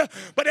old,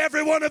 but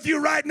every one of you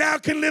right now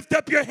can lift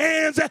up your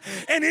hands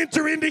and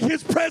enter into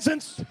his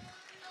presence.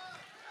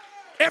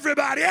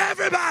 Everybody,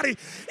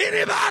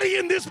 anybody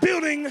in this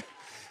building.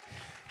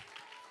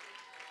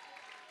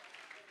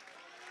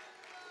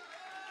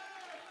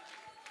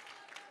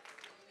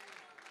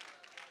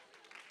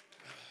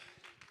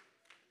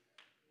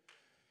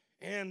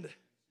 And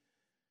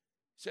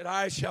said,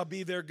 I shall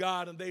be their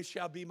God, and they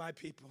shall be my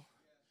people.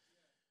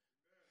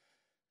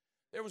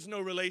 There was no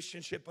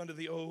relationship under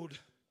the old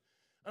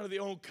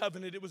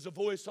covenant. It was a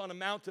voice on a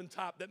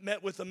mountaintop that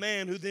met with a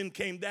man who then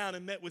came down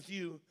and met with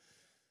you.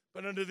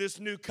 But under this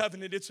new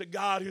covenant, it's a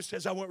God who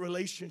says, I want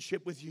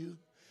relationship with you.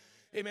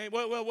 Amen.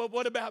 Well,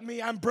 what about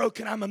me? I'm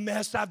broken. I'm a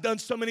mess. I've done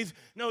so many.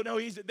 No.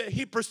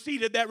 He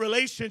preceded that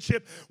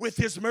relationship with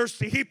his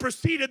mercy. He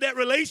preceded that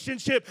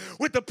relationship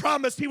with the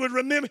promise he would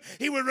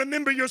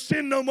remember your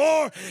sin no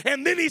more.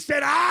 And then he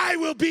said, I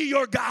will be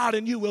your God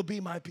and you will be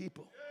my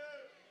people.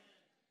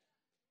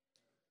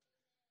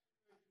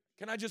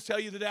 Can I just tell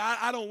you today,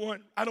 I don't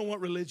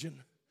want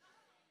religion.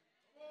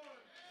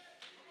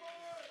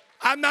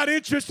 I'm not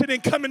interested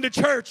in coming to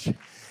church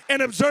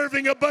and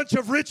observing a bunch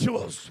of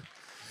rituals.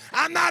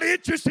 I'm not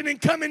interested in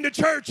coming to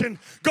church and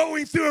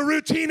going through a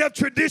routine of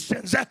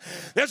traditions.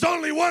 There's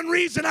only one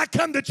reason I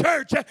come to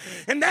church,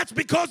 and that's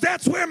because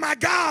that's where my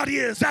God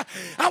is.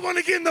 I want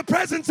to get in the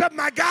presence of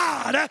my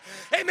God.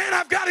 Amen.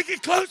 I've got to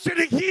get closer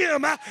to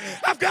him.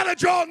 I've got to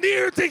draw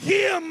near to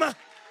him.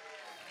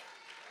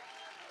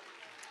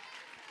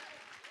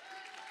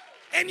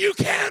 And you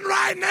can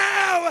right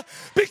now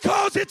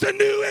because it's a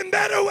new and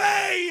better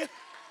way.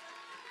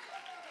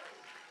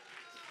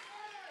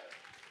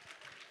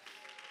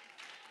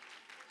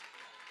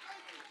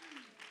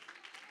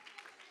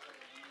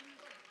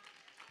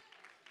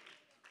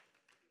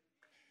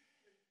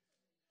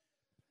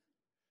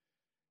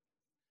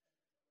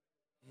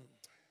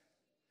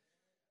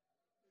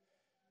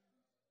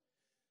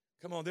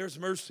 Come on, there's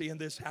mercy in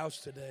this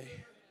house today.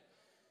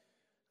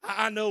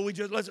 I know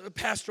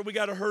Pastor, we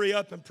got to hurry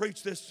up and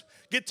preach this.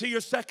 Get to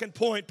your second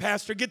point,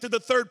 Pastor. Get to the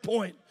third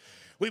point.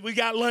 We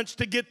got lunch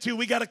to get to.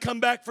 We got to come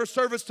back for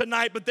service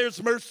tonight, but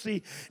there's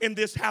mercy in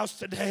this house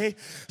today.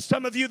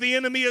 Some of you, the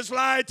enemy has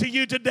lied to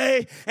you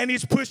today, and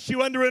he's pushed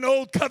you under an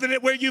old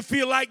covenant where you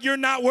feel like you're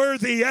not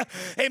worthy.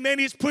 Amen.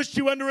 He's pushed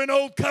you under an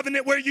old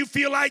covenant where you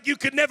feel like you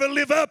could never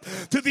live up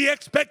to the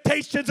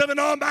expectations of an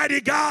almighty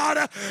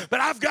God. But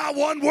I've got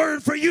one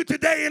word for you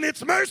today, and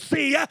it's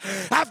mercy.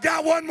 I've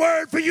got one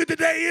word for you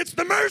today. It's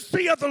the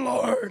mercy of the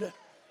Lord.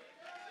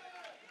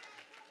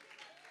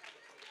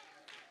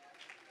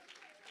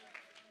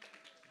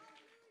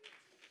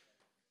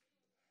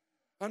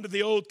 Under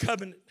the old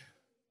covenant,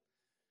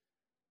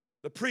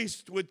 the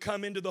priest would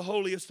come into the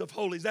holiest of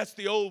holies. That's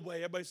the old way.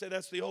 Everybody say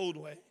that's the old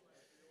way.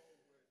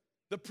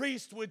 The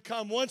priest would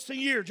come once a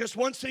year, just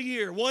once a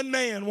year. One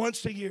man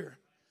once a year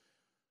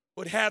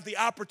would have the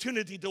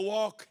opportunity to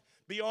walk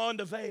beyond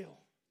a veil,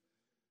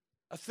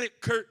 a thick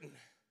curtain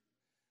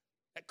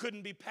that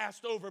couldn't be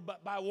passed over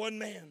but by one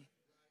man.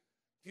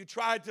 If you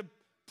tried to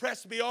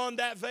press beyond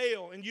that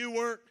veil and you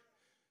weren't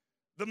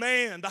the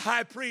man, the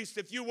high priest,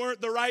 if you weren't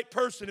the right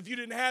person, if you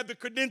didn't have the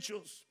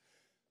credentials,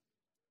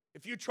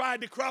 if you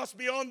tried to cross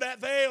beyond that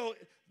veil,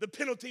 the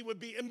penalty would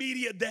be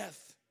immediate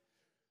death.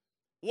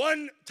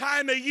 One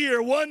time a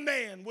year, one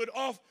man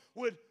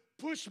would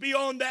push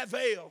beyond that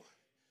veil,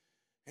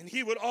 and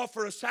he would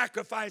offer a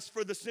sacrifice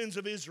for the sins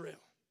of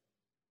Israel.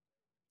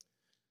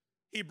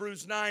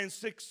 Hebrews 9,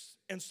 6,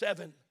 and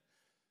 7.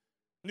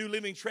 New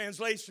Living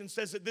Translation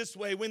says it this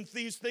way: when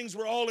these things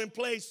were all in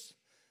place,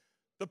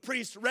 the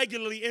priests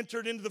regularly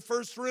entered into the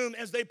first room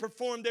as they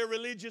performed their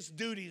religious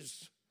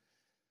duties.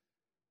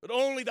 But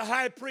only the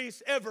high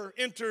priest ever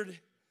entered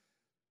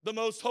the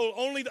most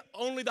holy.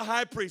 Only the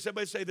high priest,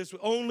 everybody say this,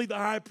 only the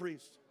high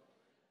priest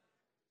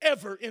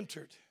ever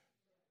entered.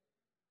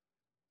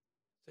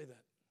 Say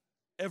that.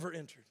 Ever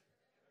entered.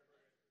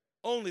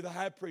 Only the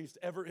high priest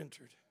ever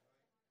entered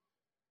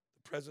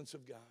the presence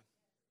of God.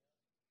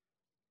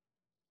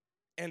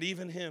 and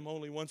even him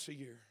only once a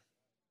year.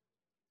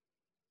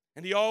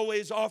 And he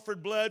always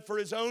offered blood for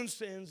his own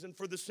sins and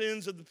for the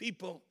sins of the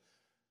people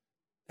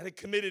that had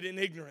committed in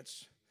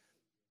ignorance.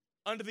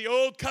 Under the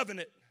old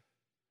covenant,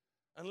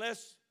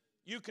 unless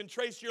you can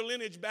trace your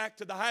lineage back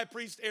to the high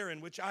priest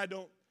Aaron, which I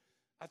don't,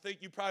 I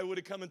think you probably would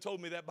have come and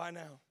told me that by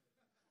now.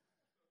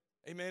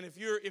 Amen. If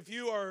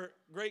you are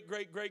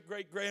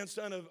great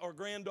grandson of or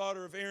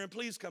granddaughter of Aaron,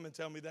 please come and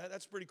tell me that.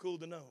 That's pretty cool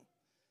to know.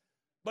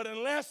 But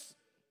unless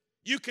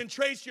you can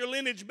trace your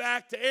lineage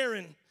back to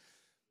Aaron,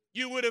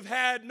 you would have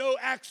had no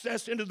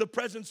access into the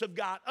presence of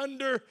God.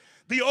 Under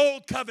the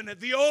old covenant,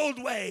 the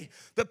old way,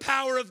 the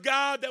power of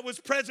God that was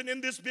present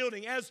in this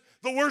building as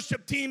the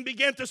worship team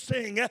began to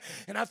sing.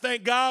 And I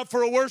thank God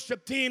for a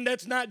worship team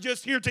that's not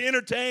just here to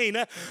entertain,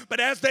 but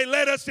as they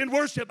led us in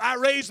worship, I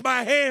raised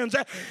my hands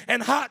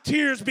and hot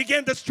tears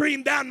began to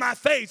stream down my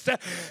face.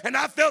 And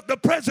I felt the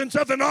presence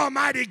of an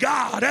almighty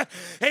God.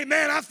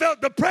 Amen. I felt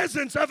the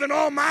presence of an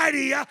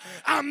almighty,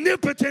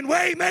 omnipotent,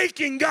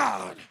 way-making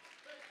God.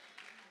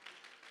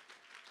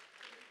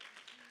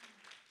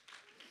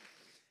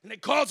 And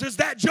it causes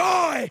that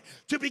joy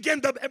to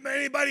begin to,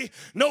 anybody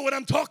know what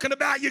I'm talking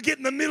about? You get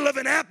in the middle of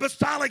an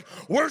apostolic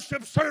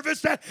worship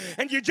service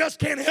and you just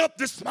can't help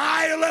to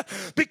smile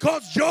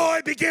because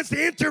joy begins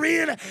to enter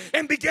in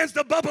and begins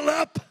to bubble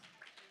up.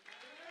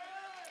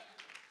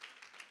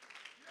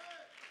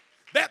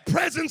 That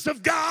presence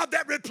of God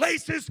that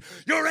replaces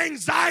your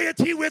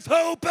anxiety with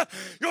hope,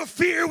 your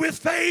fear with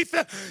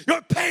faith,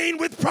 your pain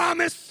with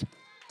promise.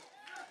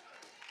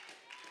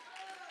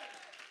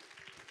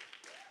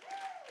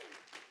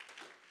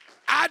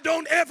 I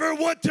don't ever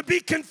want to be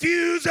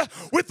confused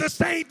with the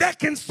saint that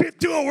can sit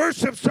through a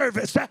worship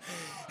service.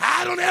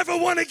 I don't ever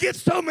want to get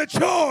so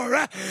mature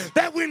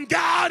that when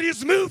God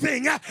is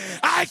moving,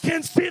 I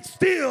can sit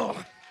still.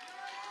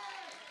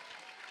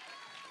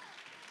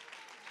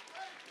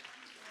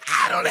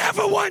 I don't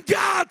ever want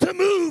God to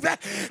move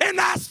and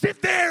I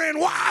sit there and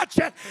watch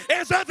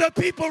as other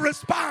people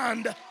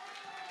respond.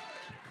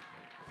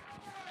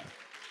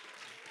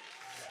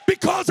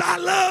 Because I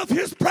love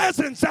his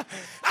presence.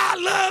 I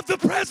love the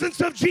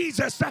presence of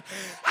Jesus.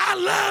 I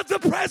love the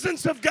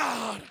presence of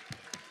God.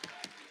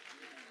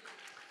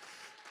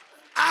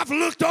 I've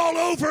looked all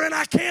over and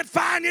I can't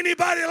find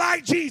anybody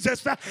like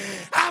Jesus.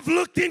 I've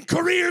looked in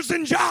careers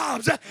and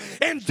jobs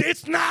and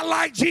it's not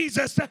like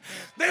Jesus.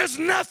 There's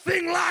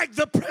nothing like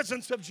the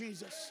presence of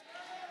Jesus.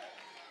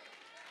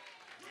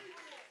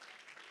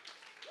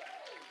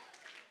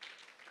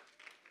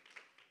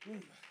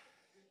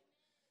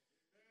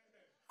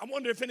 I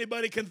wonder if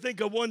anybody can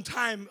think of one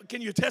time,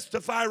 can you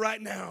testify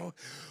right now,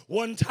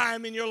 one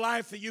time in your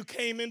life that you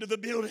came into the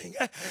building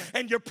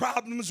and your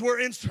problems were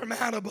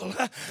insurmountable.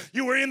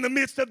 You were in the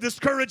midst of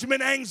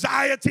discouragement,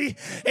 anxiety.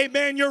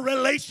 Amen. Your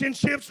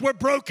relationships were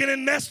broken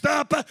and messed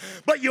up,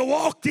 but you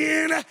walked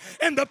in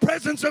and the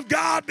presence of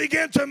God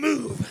began to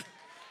move.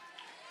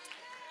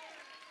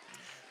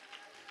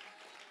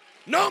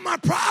 No, my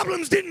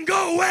problems didn't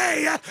go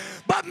away,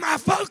 but my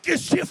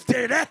focus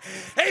shifted.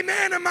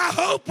 Amen. And my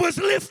hope was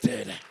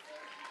lifted.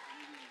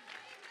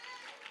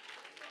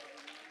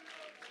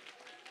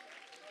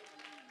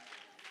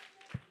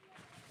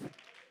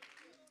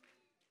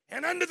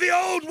 And under the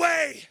old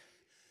way,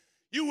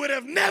 you would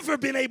have never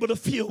been able to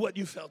feel what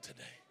you felt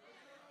today.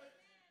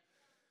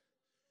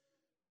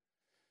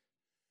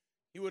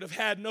 You would have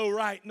had no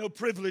right, no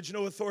privilege,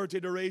 no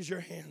authority to raise your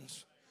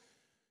hands.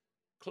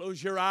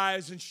 Close your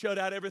eyes and shut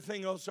out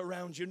everything else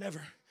around you.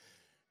 Never.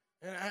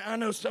 And I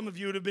know some of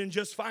you would have been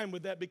just fine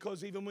with that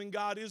because even when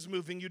God is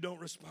moving, you don't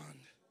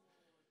respond.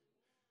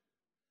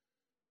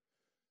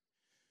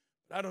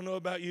 But I don't know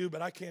about you,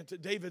 but I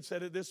can't. David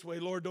said it this way,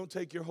 Lord, don't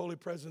take your holy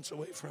presence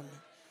away from me.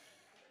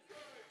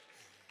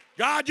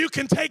 God, you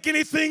can take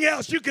anything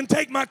else. You can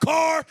take my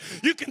car.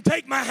 You can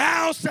take my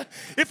house.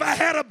 If I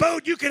had a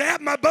boat, you could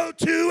have my boat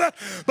too.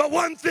 But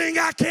one thing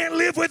I can't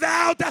live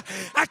without,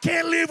 I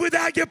can't live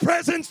without your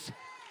presence.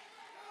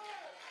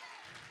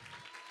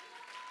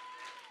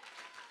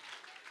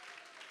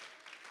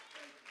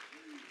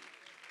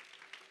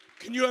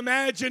 Can you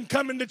imagine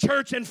coming to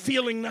church and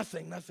feeling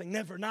nothing? Nothing,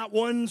 never, not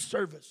one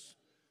service.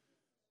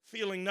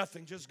 Feeling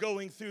nothing, just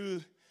going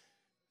through,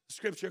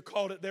 Scripture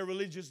called it their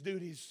religious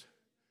duties.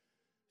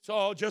 It's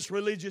all just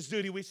religious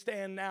duty. We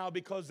stand now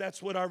because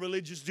that's what our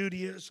religious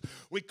duty is.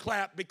 We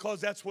clap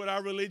because that's what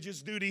our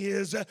religious duty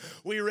is.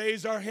 We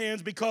raise our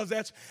hands because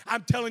that's,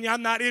 I'm telling you,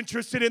 I'm not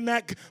interested in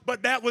that,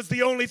 but that was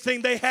the only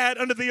thing they had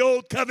under the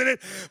old covenant.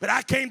 But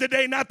I came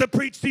today not to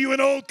preach to you an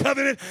old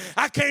covenant.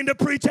 I came to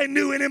preach a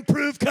new and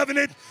improved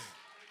covenant.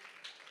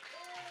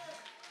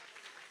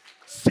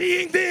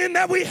 Seeing then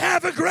that we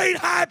have a great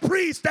high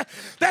priest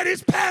that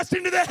is passed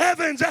into the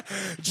heavens,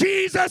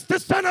 Jesus, the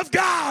Son of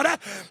God,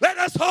 let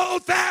us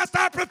hold fast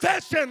our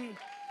profession.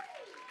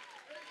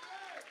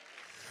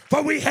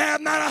 For we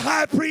have not a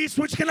high priest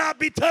which cannot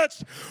be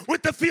touched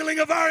with the feeling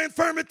of our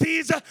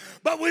infirmities,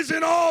 but was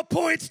in all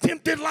points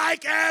tempted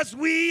like as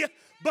we,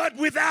 but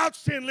without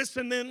sin.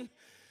 Listen then.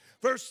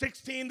 Verse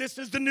 16, this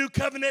is the new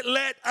covenant.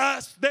 Let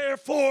us,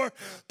 therefore,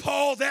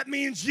 Paul, that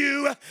means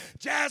you.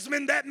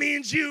 Jasmine, that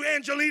means you.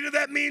 Angelina,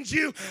 that means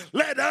you.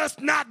 Let us,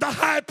 not the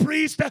high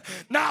priest,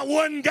 not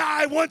one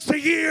guy once a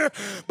year,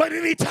 but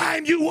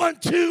anytime you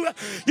want to,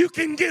 you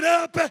can get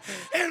up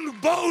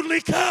and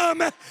boldly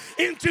come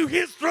into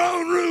his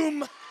throne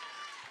room.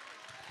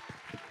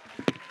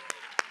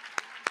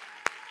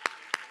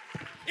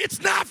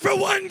 It's not for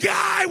one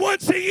guy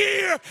once a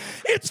year.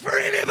 It's for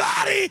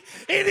anybody,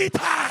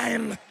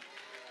 anytime.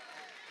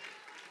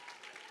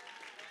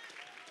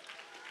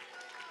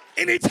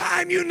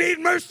 Anytime you need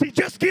mercy,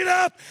 just get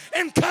up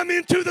and come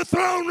into the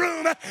throne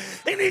room.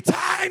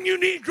 Anytime you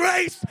need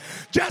grace,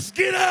 just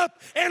get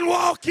up and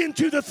walk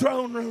into the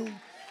throne room.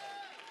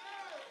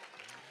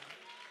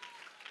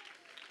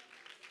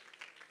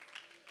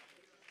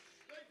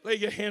 Lay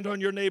your hand on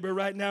your neighbor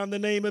right now. In the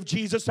name of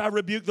Jesus, I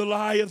rebuke the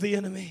lie of the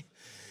enemy.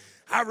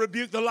 I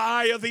rebuke the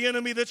lie of the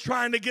enemy that's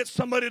trying to get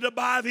somebody to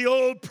buy the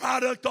old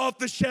product off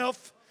the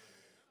shelf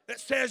that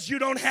says you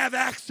don't have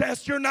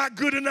access, you're not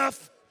good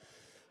enough.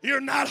 You're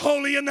not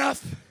holy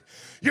enough.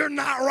 You're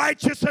not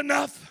righteous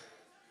enough.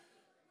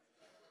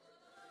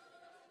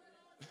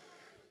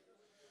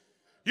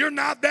 You're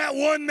not that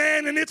one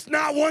man, and it's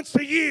not once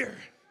a year.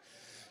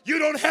 You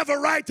don't have a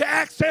right to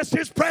access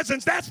his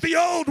presence. That's the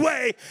old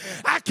way.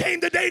 I came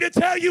today to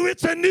tell you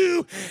it's a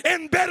new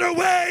and better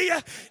way.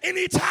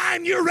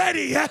 Anytime you're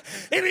ready,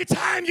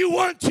 anytime you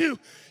want to,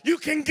 you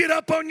can get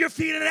up on your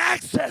feet and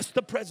access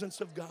the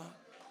presence of God.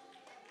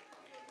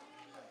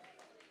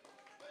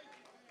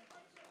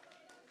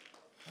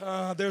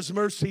 There's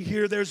mercy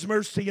here. There's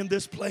mercy in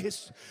this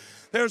place.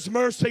 There's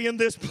mercy in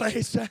this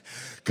place.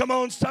 Come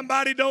on,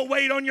 somebody, don't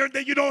wait on you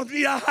don't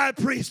need a high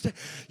priest.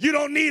 You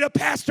don't need a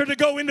pastor to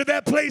go into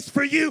that place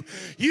for you.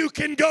 You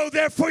can go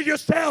there for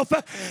yourself.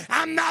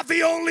 I'm not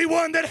the only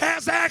one that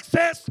has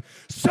access.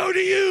 So do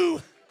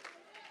you.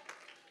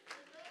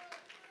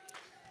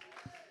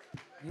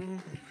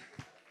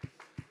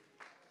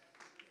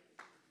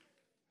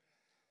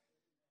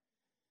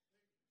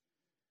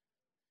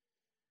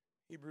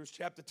 Hebrews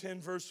chapter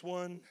 10, verse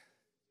 1.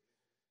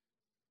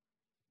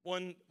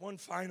 One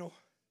final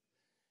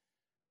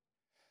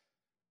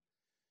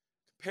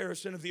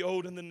comparison of the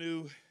old and the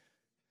new.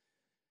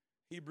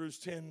 Hebrews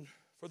 10.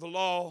 For the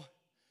law,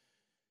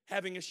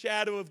 having a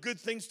shadow of good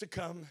things to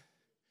come,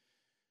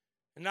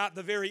 and not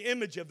the very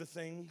image of the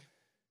thing,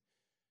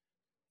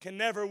 can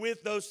never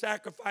with those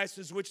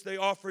sacrifices which they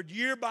offered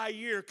year by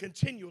year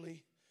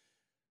continually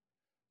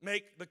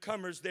make the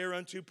comers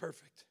thereunto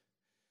perfect.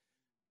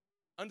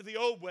 Under the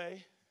old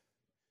way,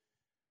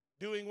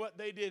 doing what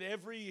they did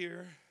every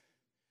year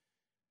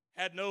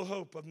had no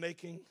hope of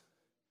making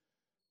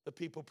the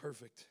people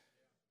perfect.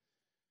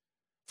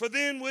 For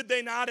then would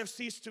they not have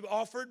ceased to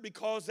offer,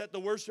 because that the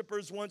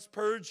worshipers once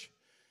purged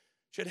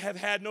should have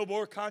had no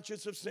more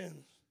conscience of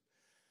sins.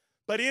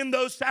 But in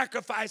those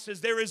sacrifices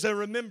there is a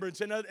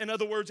remembrance. In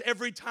other words,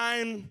 every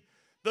time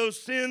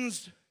those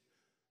sins,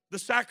 the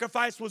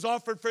sacrifice was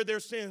offered for their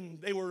sin,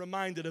 they were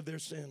reminded of their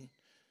sin.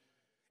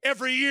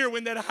 Every year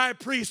when that high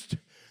priest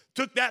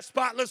took that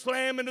spotless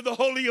lamb into the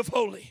Holy of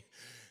Holies,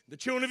 the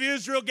children of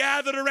Israel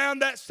gathered around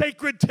that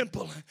sacred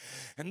temple,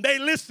 and they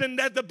listened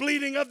at the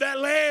bleating of that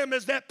lamb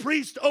as that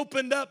priest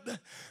opened up,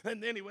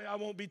 and anyway, I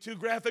won't be too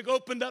graphic,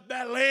 opened up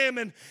that lamb,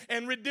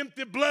 and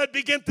redemptive blood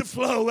began to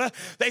flow.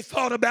 They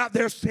thought about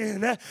their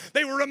sin.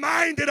 They were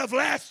reminded of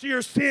last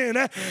year's sin,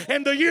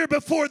 and the year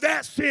before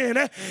that sin,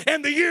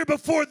 and the year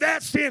before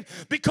that sin,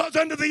 because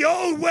under the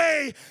old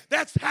way,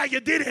 that's how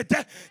you did it.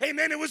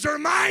 Amen. It was a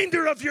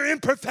reminder of your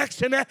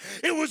imperfection.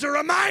 It was a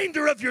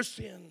reminder of your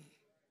sin.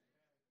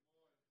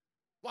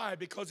 Why?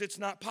 Because it's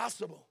not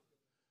possible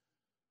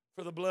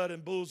for the blood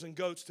and bulls and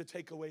goats to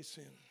take away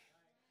sin.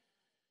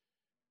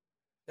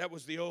 That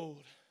was the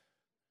old.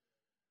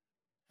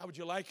 How would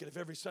you like it if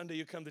every Sunday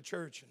you come to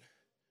church and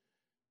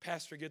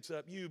pastor gets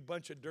up, you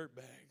bunch of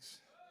dirtbags,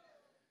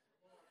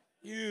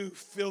 you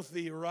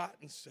filthy,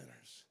 rotten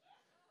sinners.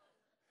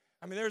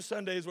 I mean, there's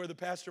Sundays where the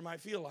pastor might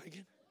feel like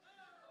it.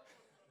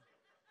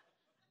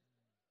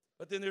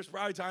 But then there's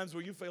probably times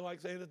where you feel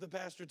like saying that the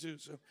pastor too.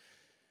 So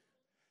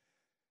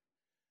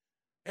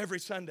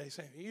every Sunday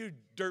saying, you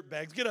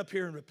dirtbags, get up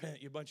here and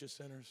repent, you bunch of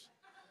sinners.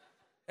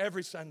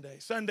 Every Sunday,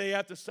 Sunday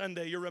after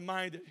Sunday, you're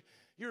reminded.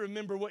 You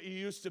remember what you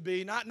used to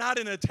be, not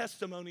in a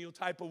testimonial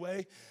type of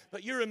way,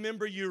 but you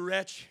remember you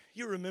wretch.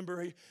 You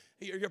remember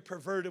your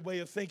perverted way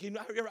of thinking.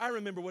 I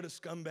remember what a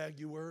scumbag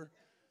you were.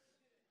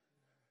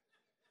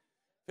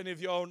 If any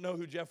of y'all know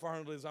who Jeff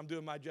Arnold is, I'm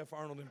doing my Jeff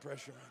Arnold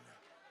impression right now.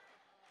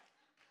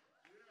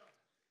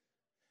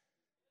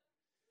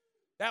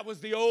 That was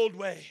the old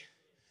way.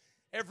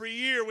 Every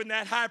year when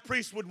that high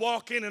priest would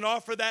walk in and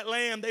offer that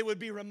lamb, they would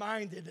be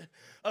reminded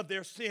of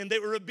their sin. They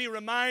would be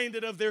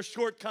reminded of their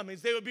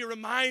shortcomings. They would be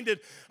reminded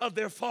of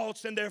their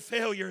faults and their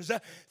failures.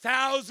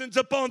 Thousands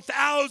upon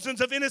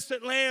thousands of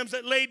innocent lambs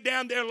that laid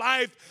down their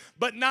life,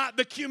 but not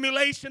the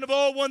accumulation of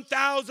all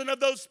 1,000 of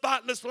those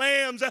spotless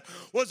lambs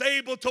was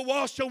able to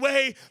wash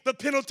away the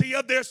penalty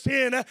of their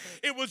sin.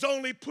 It was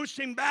only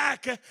pushing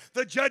back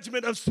the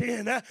judgment of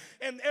sin.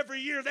 And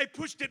every year they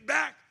pushed it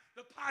back.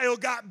 The pile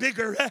got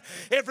bigger.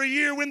 Every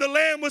year when the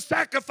lamb was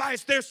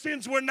sacrificed, their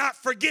sins were not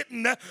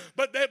forgotten,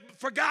 but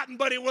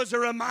it was a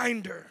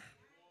reminder.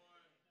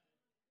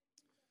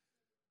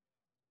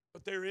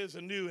 But there is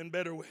a new and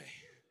better way.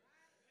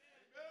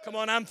 Come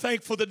on, I'm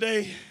thankful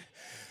today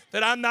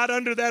that I'm not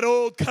under that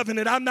old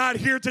covenant. I'm not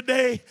here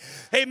today.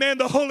 Amen.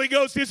 The Holy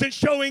Ghost isn't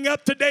showing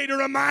up today to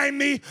remind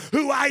me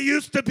who I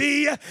used to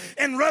be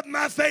and rub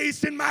my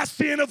face in my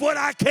sin of what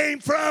I came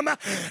from.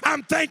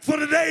 I'm thankful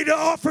today to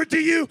offer to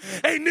you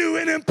a new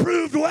and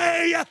improved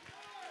way.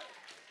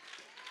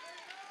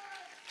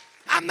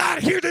 I'm not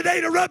here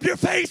today to rub your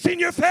face in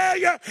your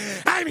failure.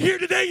 I'm here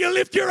today to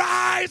lift your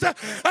eyes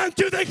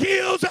unto the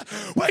hills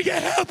where your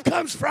help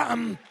comes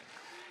from.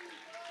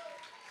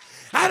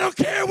 I don't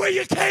care where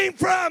you came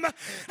from.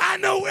 I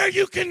know where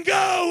you can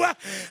go.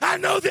 I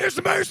know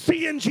there's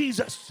mercy in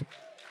Jesus.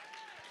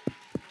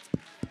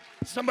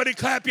 Somebody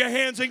clap your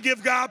hands and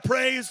give God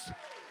praise.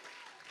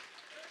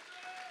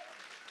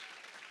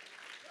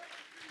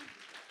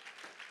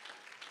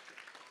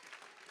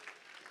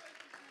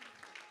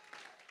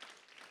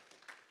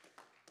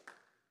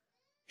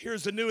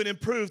 Here's the new and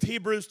improved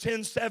Hebrews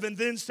 10:7.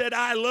 Then said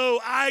I, lo,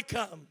 I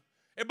come.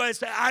 Everybody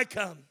say, I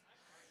come.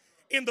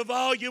 In the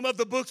volume of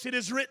the books it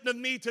is written of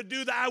me to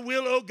do thy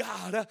will, O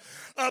God.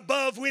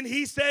 Above when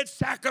he said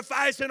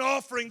sacrifice and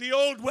offering, the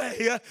old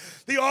way,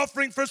 the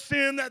offering for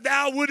sin that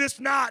thou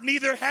wouldest not,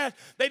 neither had,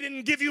 they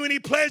didn't give you any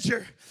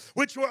pleasure,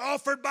 which were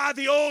offered by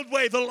the old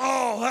way, the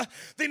law.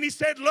 Then he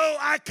said, lo,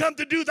 I come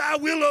to do thy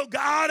will, O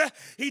God.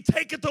 He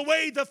taketh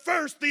away the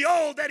first, the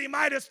old, that he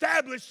might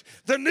establish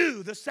the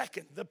new, the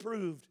second, the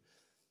proved.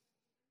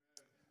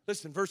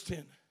 Listen, verse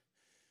 10.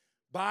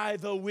 By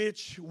the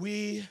which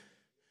we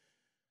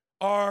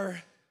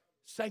are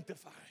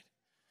sanctified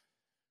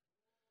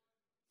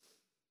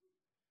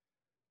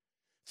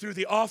through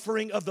the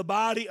offering of the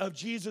body of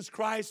Jesus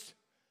Christ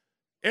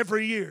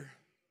every year.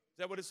 Is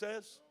that what it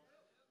says?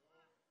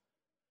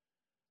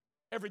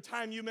 Every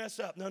time you mess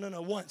up. No,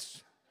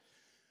 once.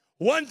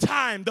 One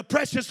time, the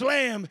precious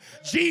lamb,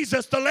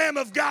 Jesus, the Lamb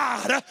of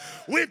God,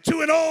 went to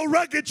an old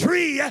rugged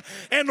tree,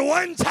 and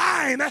one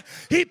time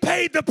he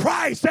paid the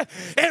price,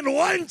 and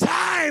one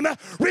time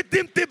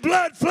redemptive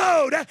blood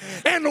flowed,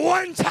 and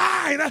one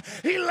time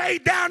he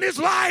laid down his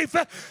life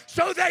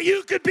so that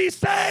you could be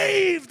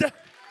saved.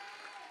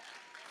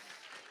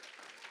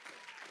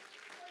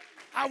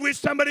 I wish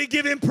somebody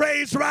give him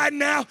praise right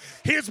now.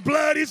 His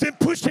blood isn't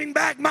pushing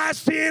back my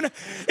sin,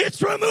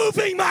 it's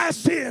removing my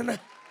sin.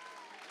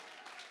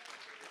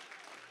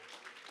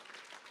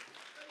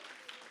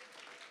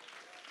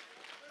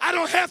 I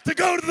don't have to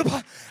go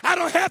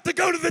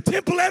to the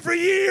temple every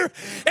year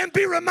and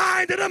be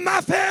reminded of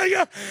my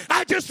failure.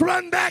 I just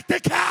run back to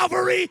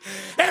Calvary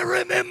and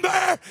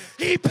remember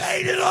he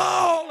paid it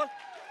all.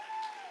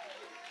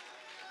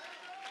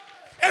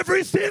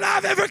 Every sin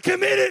I've ever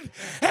committed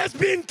has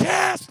been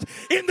cast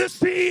in the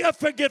sea of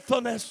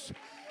forgetfulness.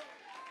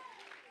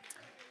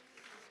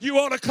 You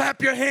ought to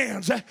clap your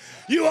hands.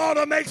 You ought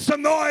to make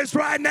some noise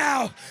right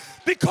now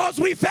because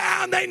we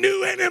found a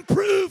new and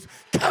improved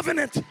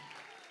covenant.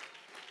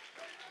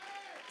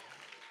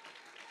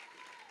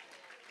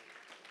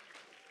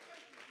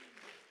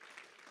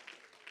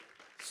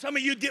 Some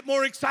of you'd get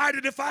more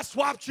excited if I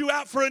swapped you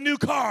out for a new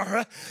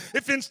car.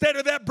 If instead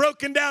of that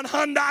broken down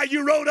Hyundai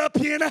you rode up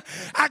in,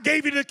 I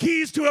gave you the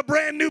keys to a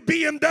brand new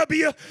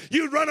BMW,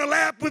 you'd run a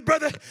lap with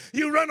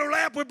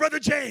Brother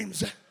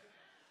James.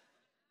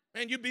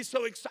 Man, you'd be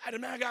so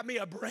excited. Man, I got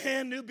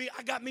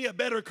me a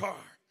better car.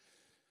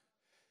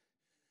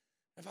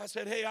 If I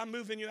said, hey, I'm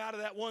moving you out of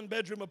that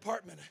one-bedroom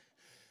apartment.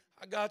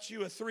 I got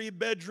you a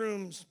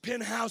 3-bedroom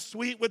penthouse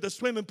suite with a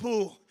swimming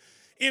pool,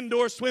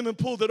 indoor swimming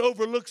pool that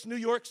overlooks New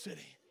York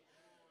City.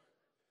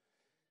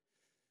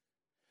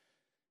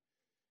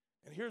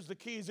 And here's the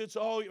keys. It's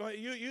all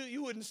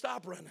you wouldn't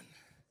stop running.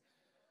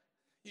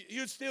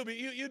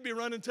 You'd be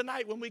running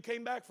tonight when we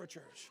came back for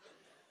church.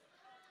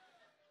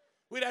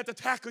 We'd have to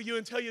tackle you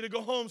and tell you to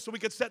go home so we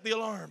could set the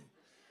alarm.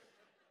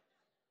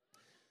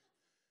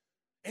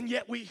 And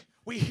yet we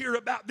hear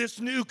about this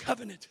new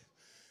covenant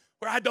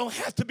where I don't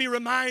have to be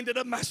reminded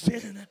of my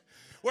sin,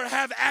 where I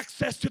have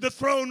access to the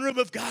throne room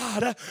of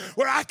God,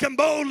 where I can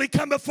boldly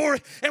come before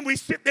it and we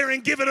sit there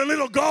and give it a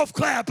little golf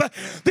clap.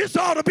 This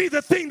ought to be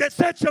the thing that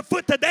sets your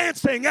foot to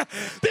dancing.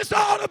 This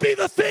ought to be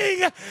the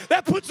thing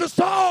that puts a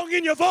song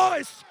in your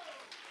voice.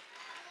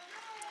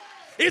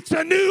 It's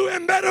a new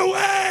and better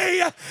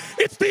way.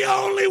 It's the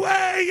only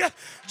way.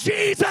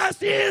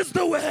 Jesus is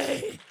the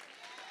way.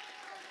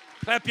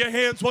 Clap your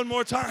hands one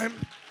more time.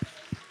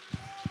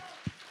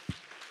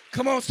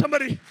 Come on,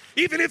 somebody,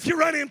 even if you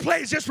run in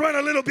place, just run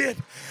a little bit.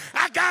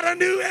 I got a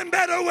new and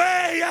better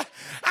way.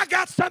 I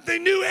got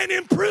something new and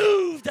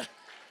improved.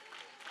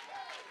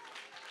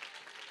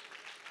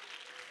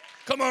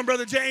 Come on,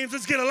 Brother James,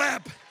 let's get a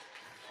lap.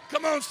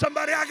 Come on,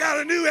 somebody, I got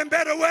a new and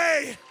better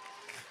way.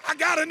 I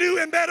got a new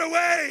and better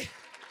way.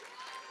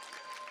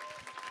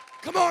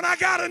 Come on, I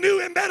got a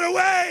new and better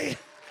way.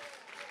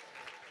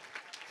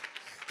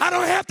 I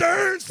don't have to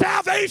earn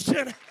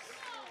salvation.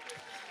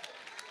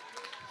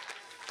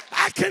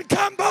 I can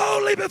come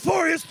boldly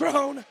before his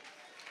throne.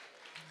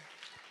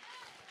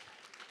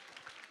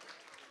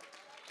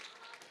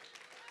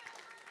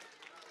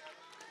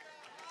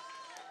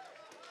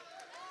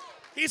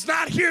 He's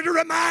not here to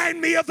remind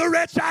me of the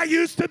wretch I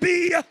used to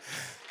be.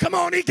 Come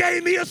on, he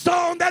gave me a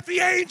song that the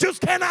angels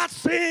cannot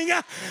sing.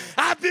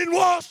 I've been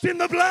washed in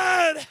the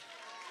blood.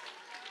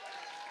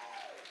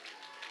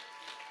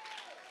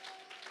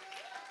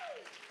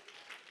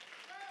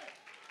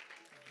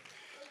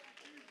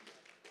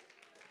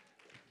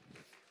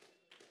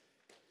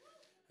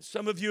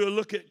 Some of you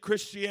look at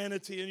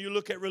Christianity and you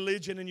look at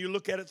religion and you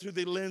look at it through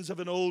the lens of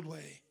an old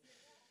way.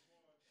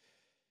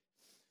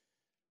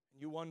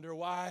 You wonder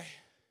why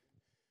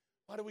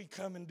do we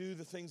come and do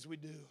the things we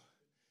do?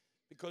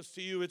 Because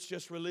to you it's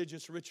just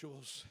religious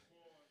rituals.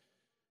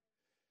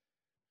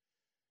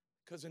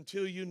 Because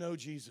until you know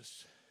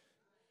Jesus,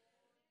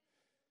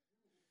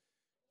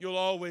 you'll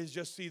always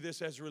just see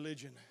this as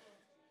religion.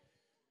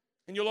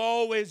 And you'll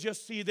always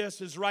just see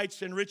this as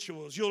rites and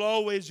rituals. You'll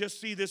always just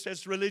see this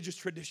as religious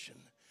tradition.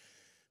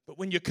 But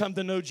when you come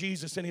to know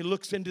Jesus and he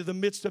looks into the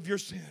midst of your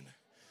sin and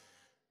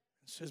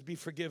says, be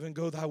forgiven,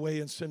 go thy way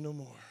and sin no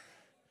more.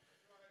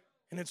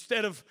 And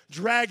instead of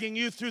dragging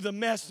you through the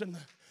mess and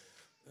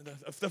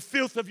the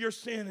filth of your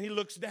sin, he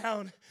looks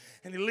down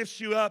and he lifts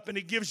you up and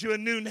he gives you a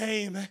new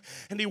name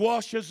and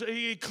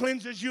he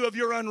cleanses you of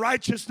your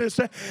unrighteousness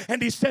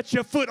and he sets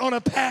your foot on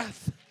a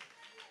path.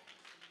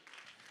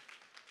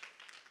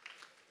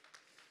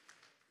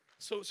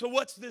 So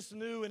what's this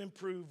new and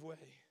improved way?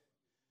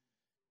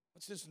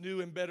 What's this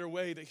new and better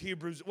way that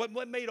Hebrews,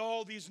 what made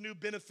all these new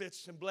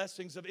benefits and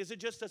blessings of? Is it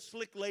just a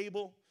slick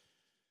label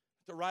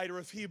the writer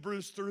of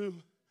Hebrews threw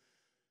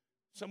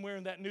somewhere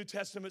in that New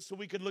Testament so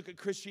we could look at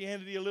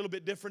Christianity a little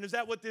bit different? Is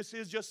that what this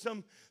is, just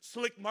some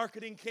slick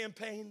marketing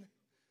campaign?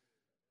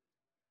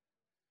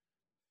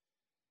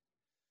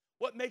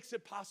 What makes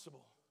it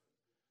possible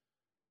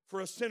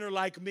for a sinner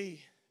like me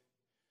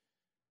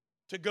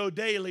to go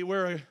daily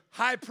where a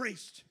high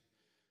priest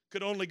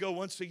could only go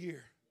once a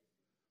year?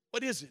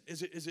 What is it?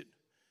 Is it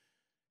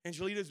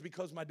Angelita, is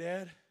because my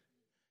dad?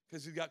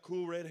 Because he's got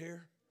cool red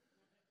hair?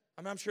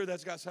 I'm sure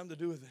that's got something to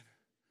do with it.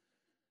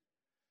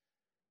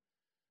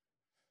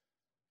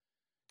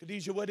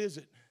 Khadijah, what is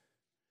it?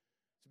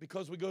 Is it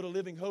because we go to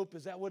Living Hope?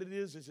 Is that what it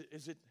is?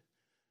 Is it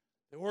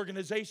the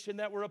organization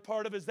that we're a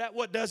part of? Is that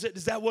what does it?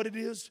 Is that what it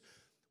is?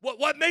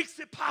 What makes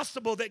it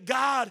possible that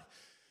God,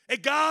 a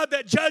God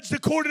that judged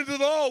according to the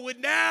law, would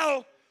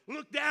now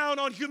look down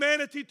on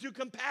humanity through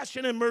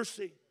compassion and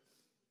mercy?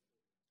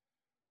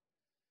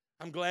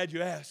 I'm glad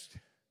you asked.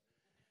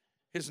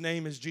 His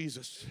name is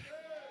Jesus.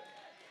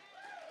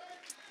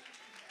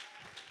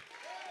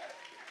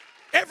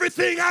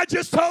 Everything I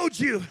just told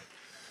you,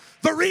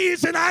 the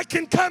reason I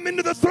can come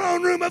into the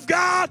throne room of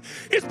God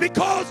is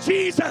because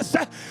Jesus,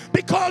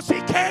 because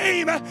he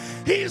came,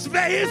 his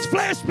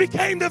flesh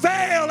became the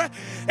veil.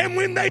 And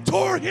when they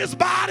tore his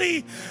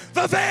body,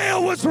 the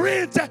veil was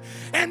rent.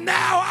 And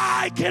now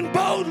I can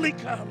boldly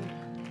come.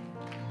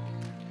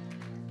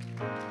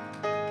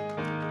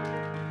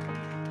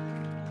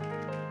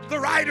 The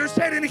writer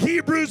said in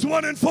Hebrews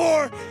 1 and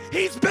 4,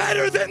 he's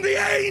better than the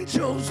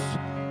angels.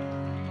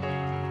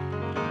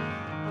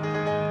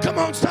 Come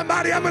on,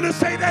 somebody, I'm going to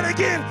say that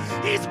again.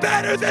 He's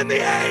better than the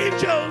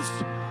angels.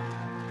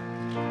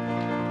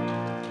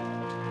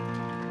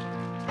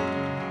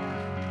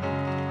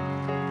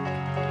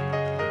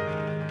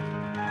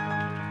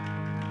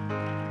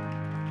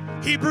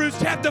 Hebrews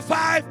chapter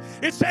 5,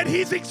 it said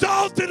he's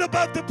exalted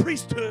above the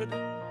priesthood.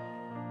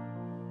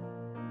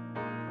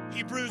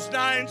 Hebrews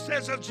 9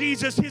 says of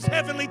Jesus, his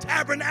heavenly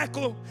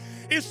tabernacle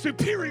is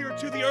superior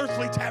to the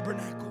earthly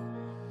tabernacle.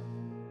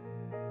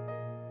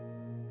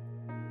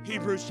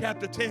 Hebrews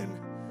chapter 10,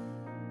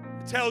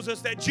 it tells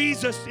us that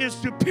Jesus is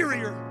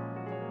superior.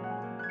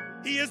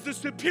 He is the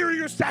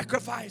superior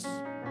sacrifice.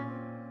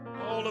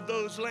 All of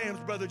those lambs,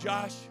 Brother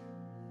Josh,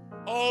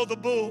 all the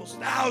bulls,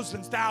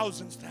 thousands.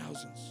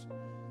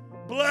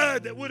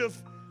 Blood that would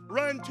have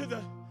run to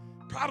the,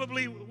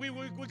 probably we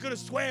could have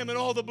swam in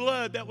all the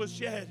blood that was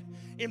shed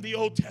in the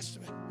Old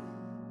Testament.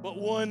 But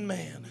one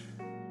man,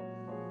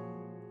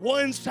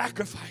 one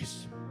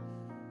sacrifice.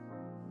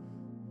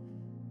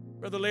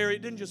 Brother Larry,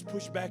 it didn't just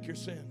push back your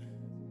sin.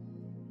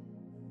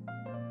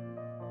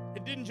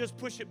 It didn't just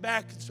push it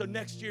back so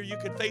next year you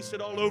could face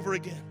it all over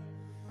again.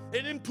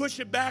 It didn't push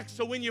it back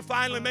so when you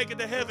finally make it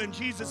to heaven,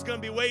 Jesus is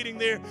going to be waiting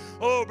there.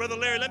 Oh, Brother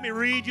Larry, let me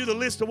read you the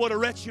list of what a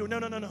wretch you are.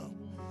 No.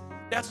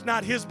 That's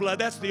not his blood.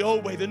 That's the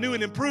old way, the new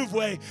and improved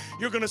way.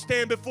 You're going to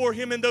stand before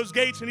him in those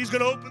gates, and he's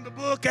going to open the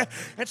book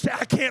and say,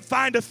 I can't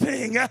find a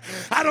thing.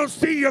 I don't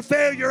see your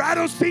failure. I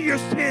don't see your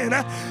sin.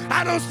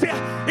 I don't see.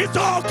 It's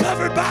all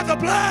covered by the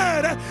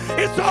blood.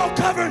 It's all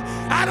covered.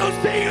 I don't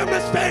see your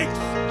mistakes.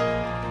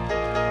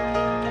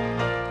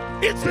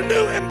 It's a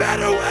new and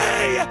better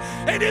way,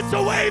 and it's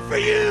a way for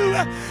you,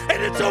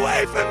 and it's a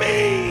way for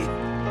me.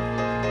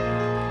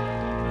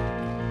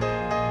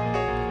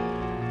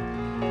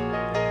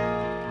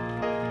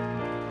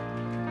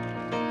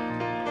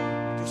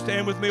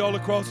 Stand with me all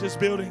across this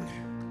building.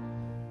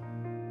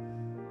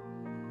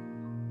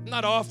 I'm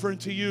not offering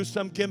to you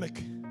some gimmick.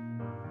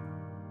 And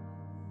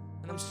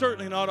I'm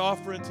certainly not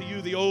offering to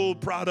you the old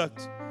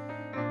product.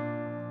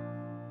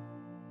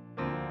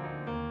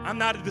 I'm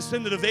not a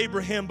descendant of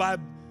Abraham by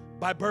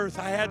birth.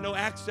 I had no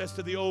access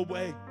to the old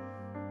way.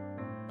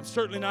 I'm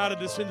certainly not a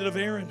descendant of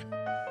Aaron.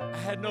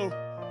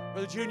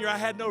 Brother Junior, I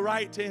had no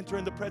right to enter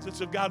in the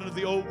presence of God under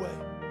the old way.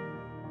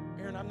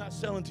 Aaron, I'm not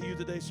selling to you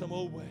today some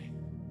old way.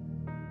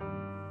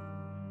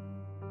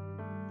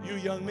 You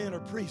young men are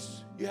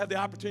priests. You have the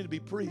opportunity to be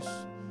priests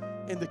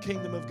in the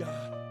kingdom of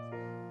God.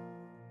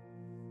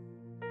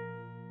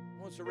 I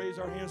want us to raise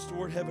our hands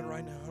toward heaven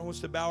right now. I want us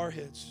to bow our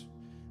heads.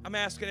 I'm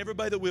asking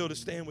everybody that will to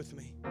stand with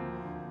me.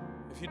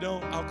 If you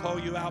don't, I'll call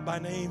you out by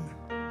name.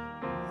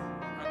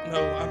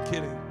 No, I'm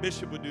kidding.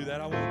 Bishop would do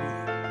that. I won't do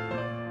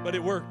that. But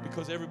it worked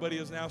because everybody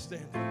is now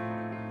standing.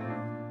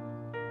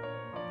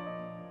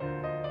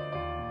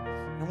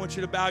 I want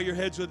you to bow your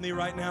heads with me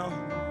right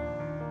now.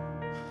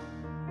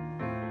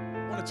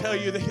 I want to tell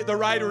you, the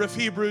writer of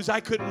Hebrews,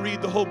 I couldn't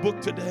read the whole book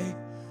today,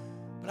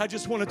 but I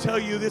just want to tell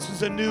you this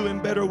is a new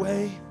and better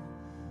way.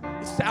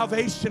 It's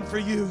salvation for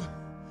you.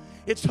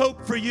 It's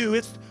hope for you.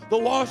 It's the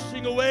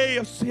washing away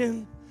of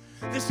sin.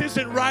 This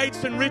isn't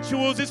rites and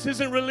rituals. This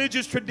isn't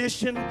religious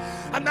tradition.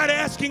 I'm not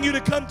asking you to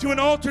come to an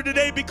altar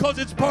today because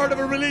it's part of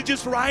a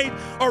religious rite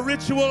or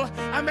ritual.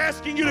 I'm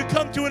asking you to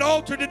come to an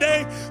altar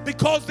today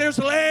because there's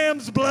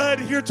lamb's blood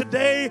here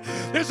today.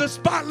 There's a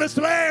spotless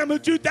lamb who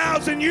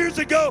 2,000 years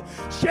ago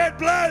shed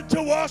blood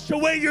to wash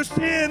away your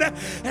sin.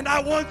 And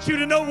I want you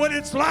to know what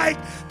it's like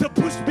to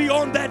push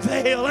beyond that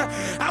veil.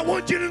 I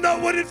want you to know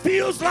what it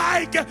feels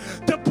like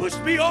to push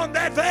beyond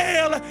that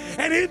veil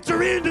and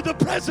enter into the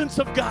presence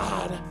of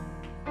God.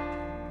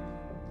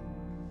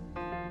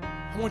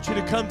 I want you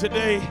to come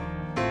today.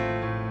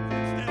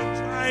 Instead of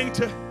trying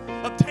to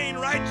obtain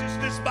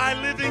righteousness by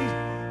living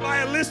by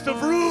a list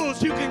of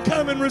rules, you can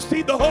come and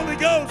receive the Holy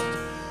Ghost.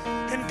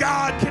 And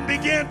God can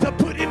begin to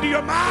put into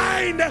your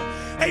mind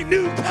a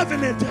new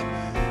covenant.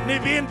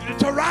 And begin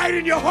to write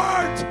in your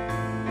heart.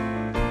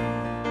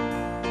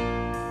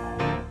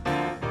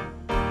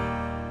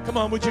 Come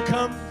on, would you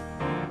come?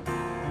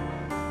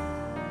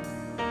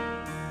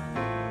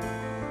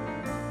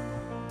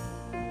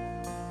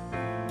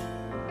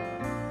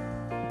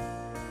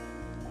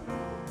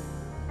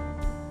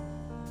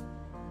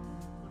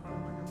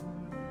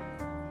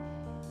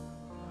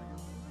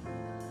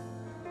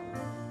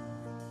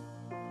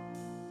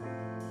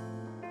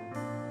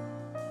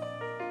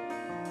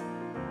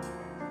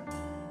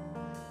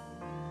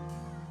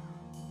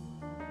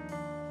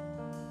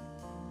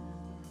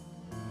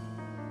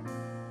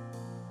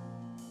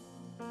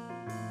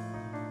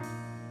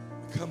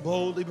 Come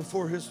boldly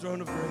before his throne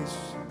of grace.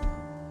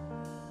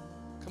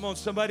 Come on,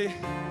 somebody.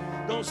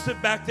 Don't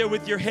sit back there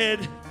with your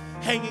head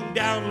hanging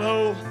down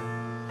low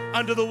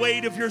under the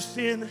weight of your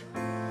sin.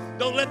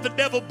 Don't let the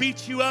devil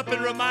beat you up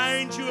and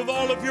remind you of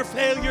all of your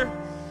failure.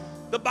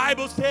 The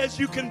Bible says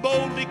you can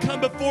boldly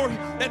come before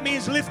him. That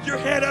means lift your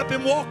head up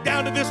and walk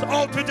down to this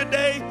altar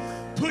today.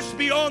 Push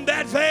beyond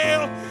that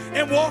veil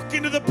and walk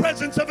into the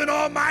presence of an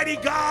almighty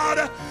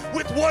God.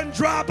 With one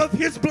drop of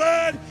his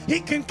blood, he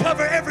can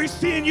cover every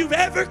sin you've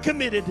ever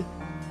committed.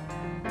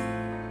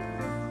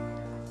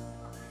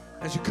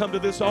 As you come to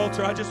this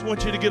altar, I just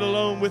want you to get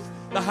alone with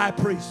the high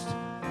priest.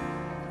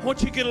 I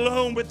want you to get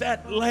alone with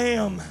that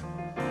lamb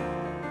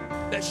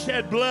that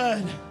shed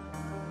blood.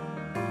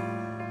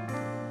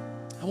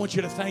 I want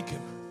you to thank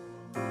him.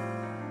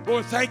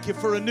 Lord, thank you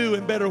for a new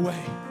and better way.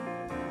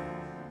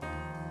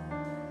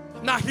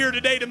 I'm not here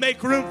today to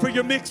make room for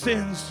your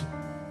mix-ins.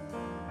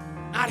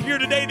 Not here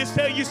today to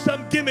sell you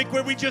some gimmick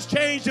where we just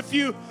changed a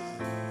few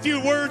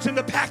words in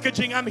the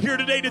packaging. I'm here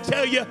today to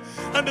tell you,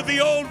 under the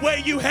old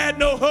way you had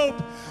no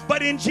hope,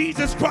 but in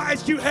Jesus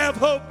Christ you have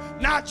hope,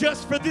 not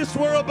just for this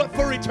world, but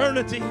for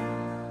eternity.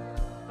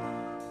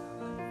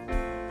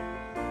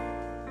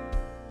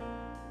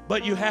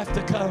 But you have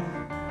to come.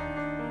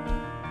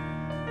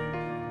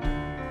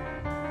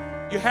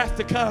 You have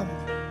to come.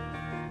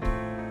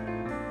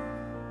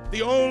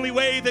 The only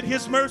way that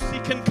his mercy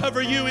can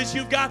cover you is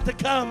you've got to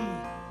come.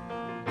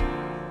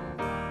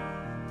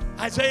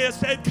 Isaiah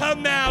said,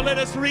 come now, let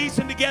us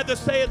reason together,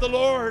 saith the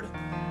Lord.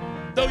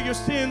 Though your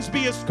sins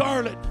be as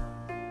scarlet,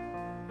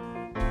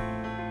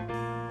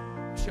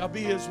 shall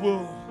be as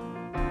wool.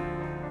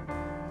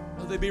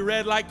 Though they be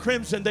red like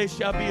crimson, they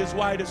shall be as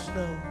white as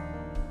snow.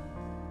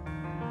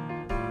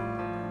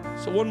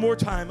 So one more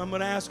time, I'm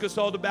going to ask us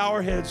all to bow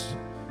our heads.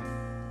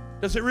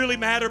 Does it really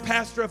matter,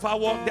 Pastor, if I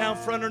walk down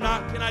front or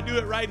not? Can I do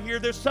it right here?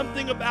 There's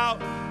something about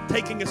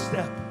taking a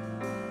step.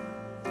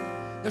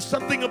 There's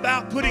something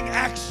about putting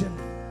action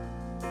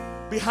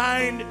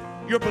behind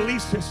your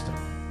belief system.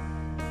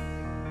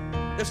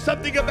 There's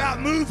something about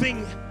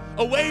moving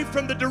away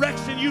from the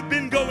direction you've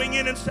been going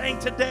in and saying,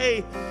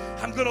 today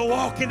I'm going to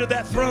walk into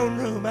that throne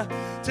room.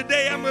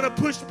 Today I'm going to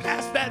push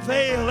past that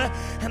veil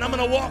and I'm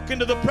going to walk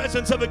into the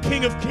presence of a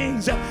King of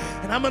Kings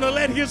and I'm going to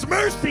let His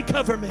mercy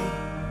cover me.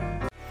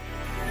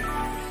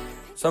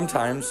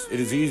 Sometimes it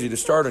is easy to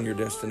start on your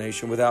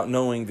destination without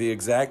knowing the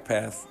exact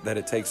path that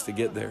it takes to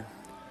get there.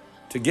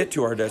 To get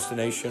to our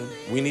destination,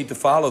 we need to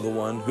follow the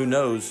one who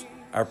knows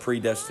our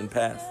predestined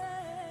path.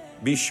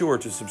 Be sure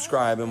to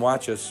subscribe and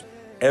watch us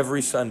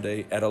every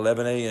Sunday at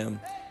 11 a.m.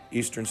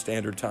 Eastern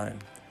Standard Time.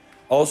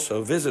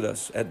 Also, visit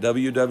us at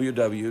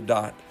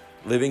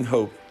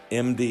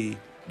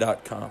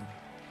www.livinghopemd.com.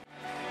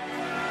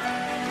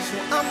 So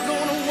I'm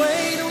gonna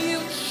wait on you,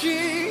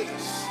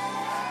 Jesus.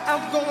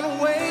 I'm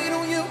gonna wait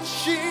on you,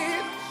 Jesus.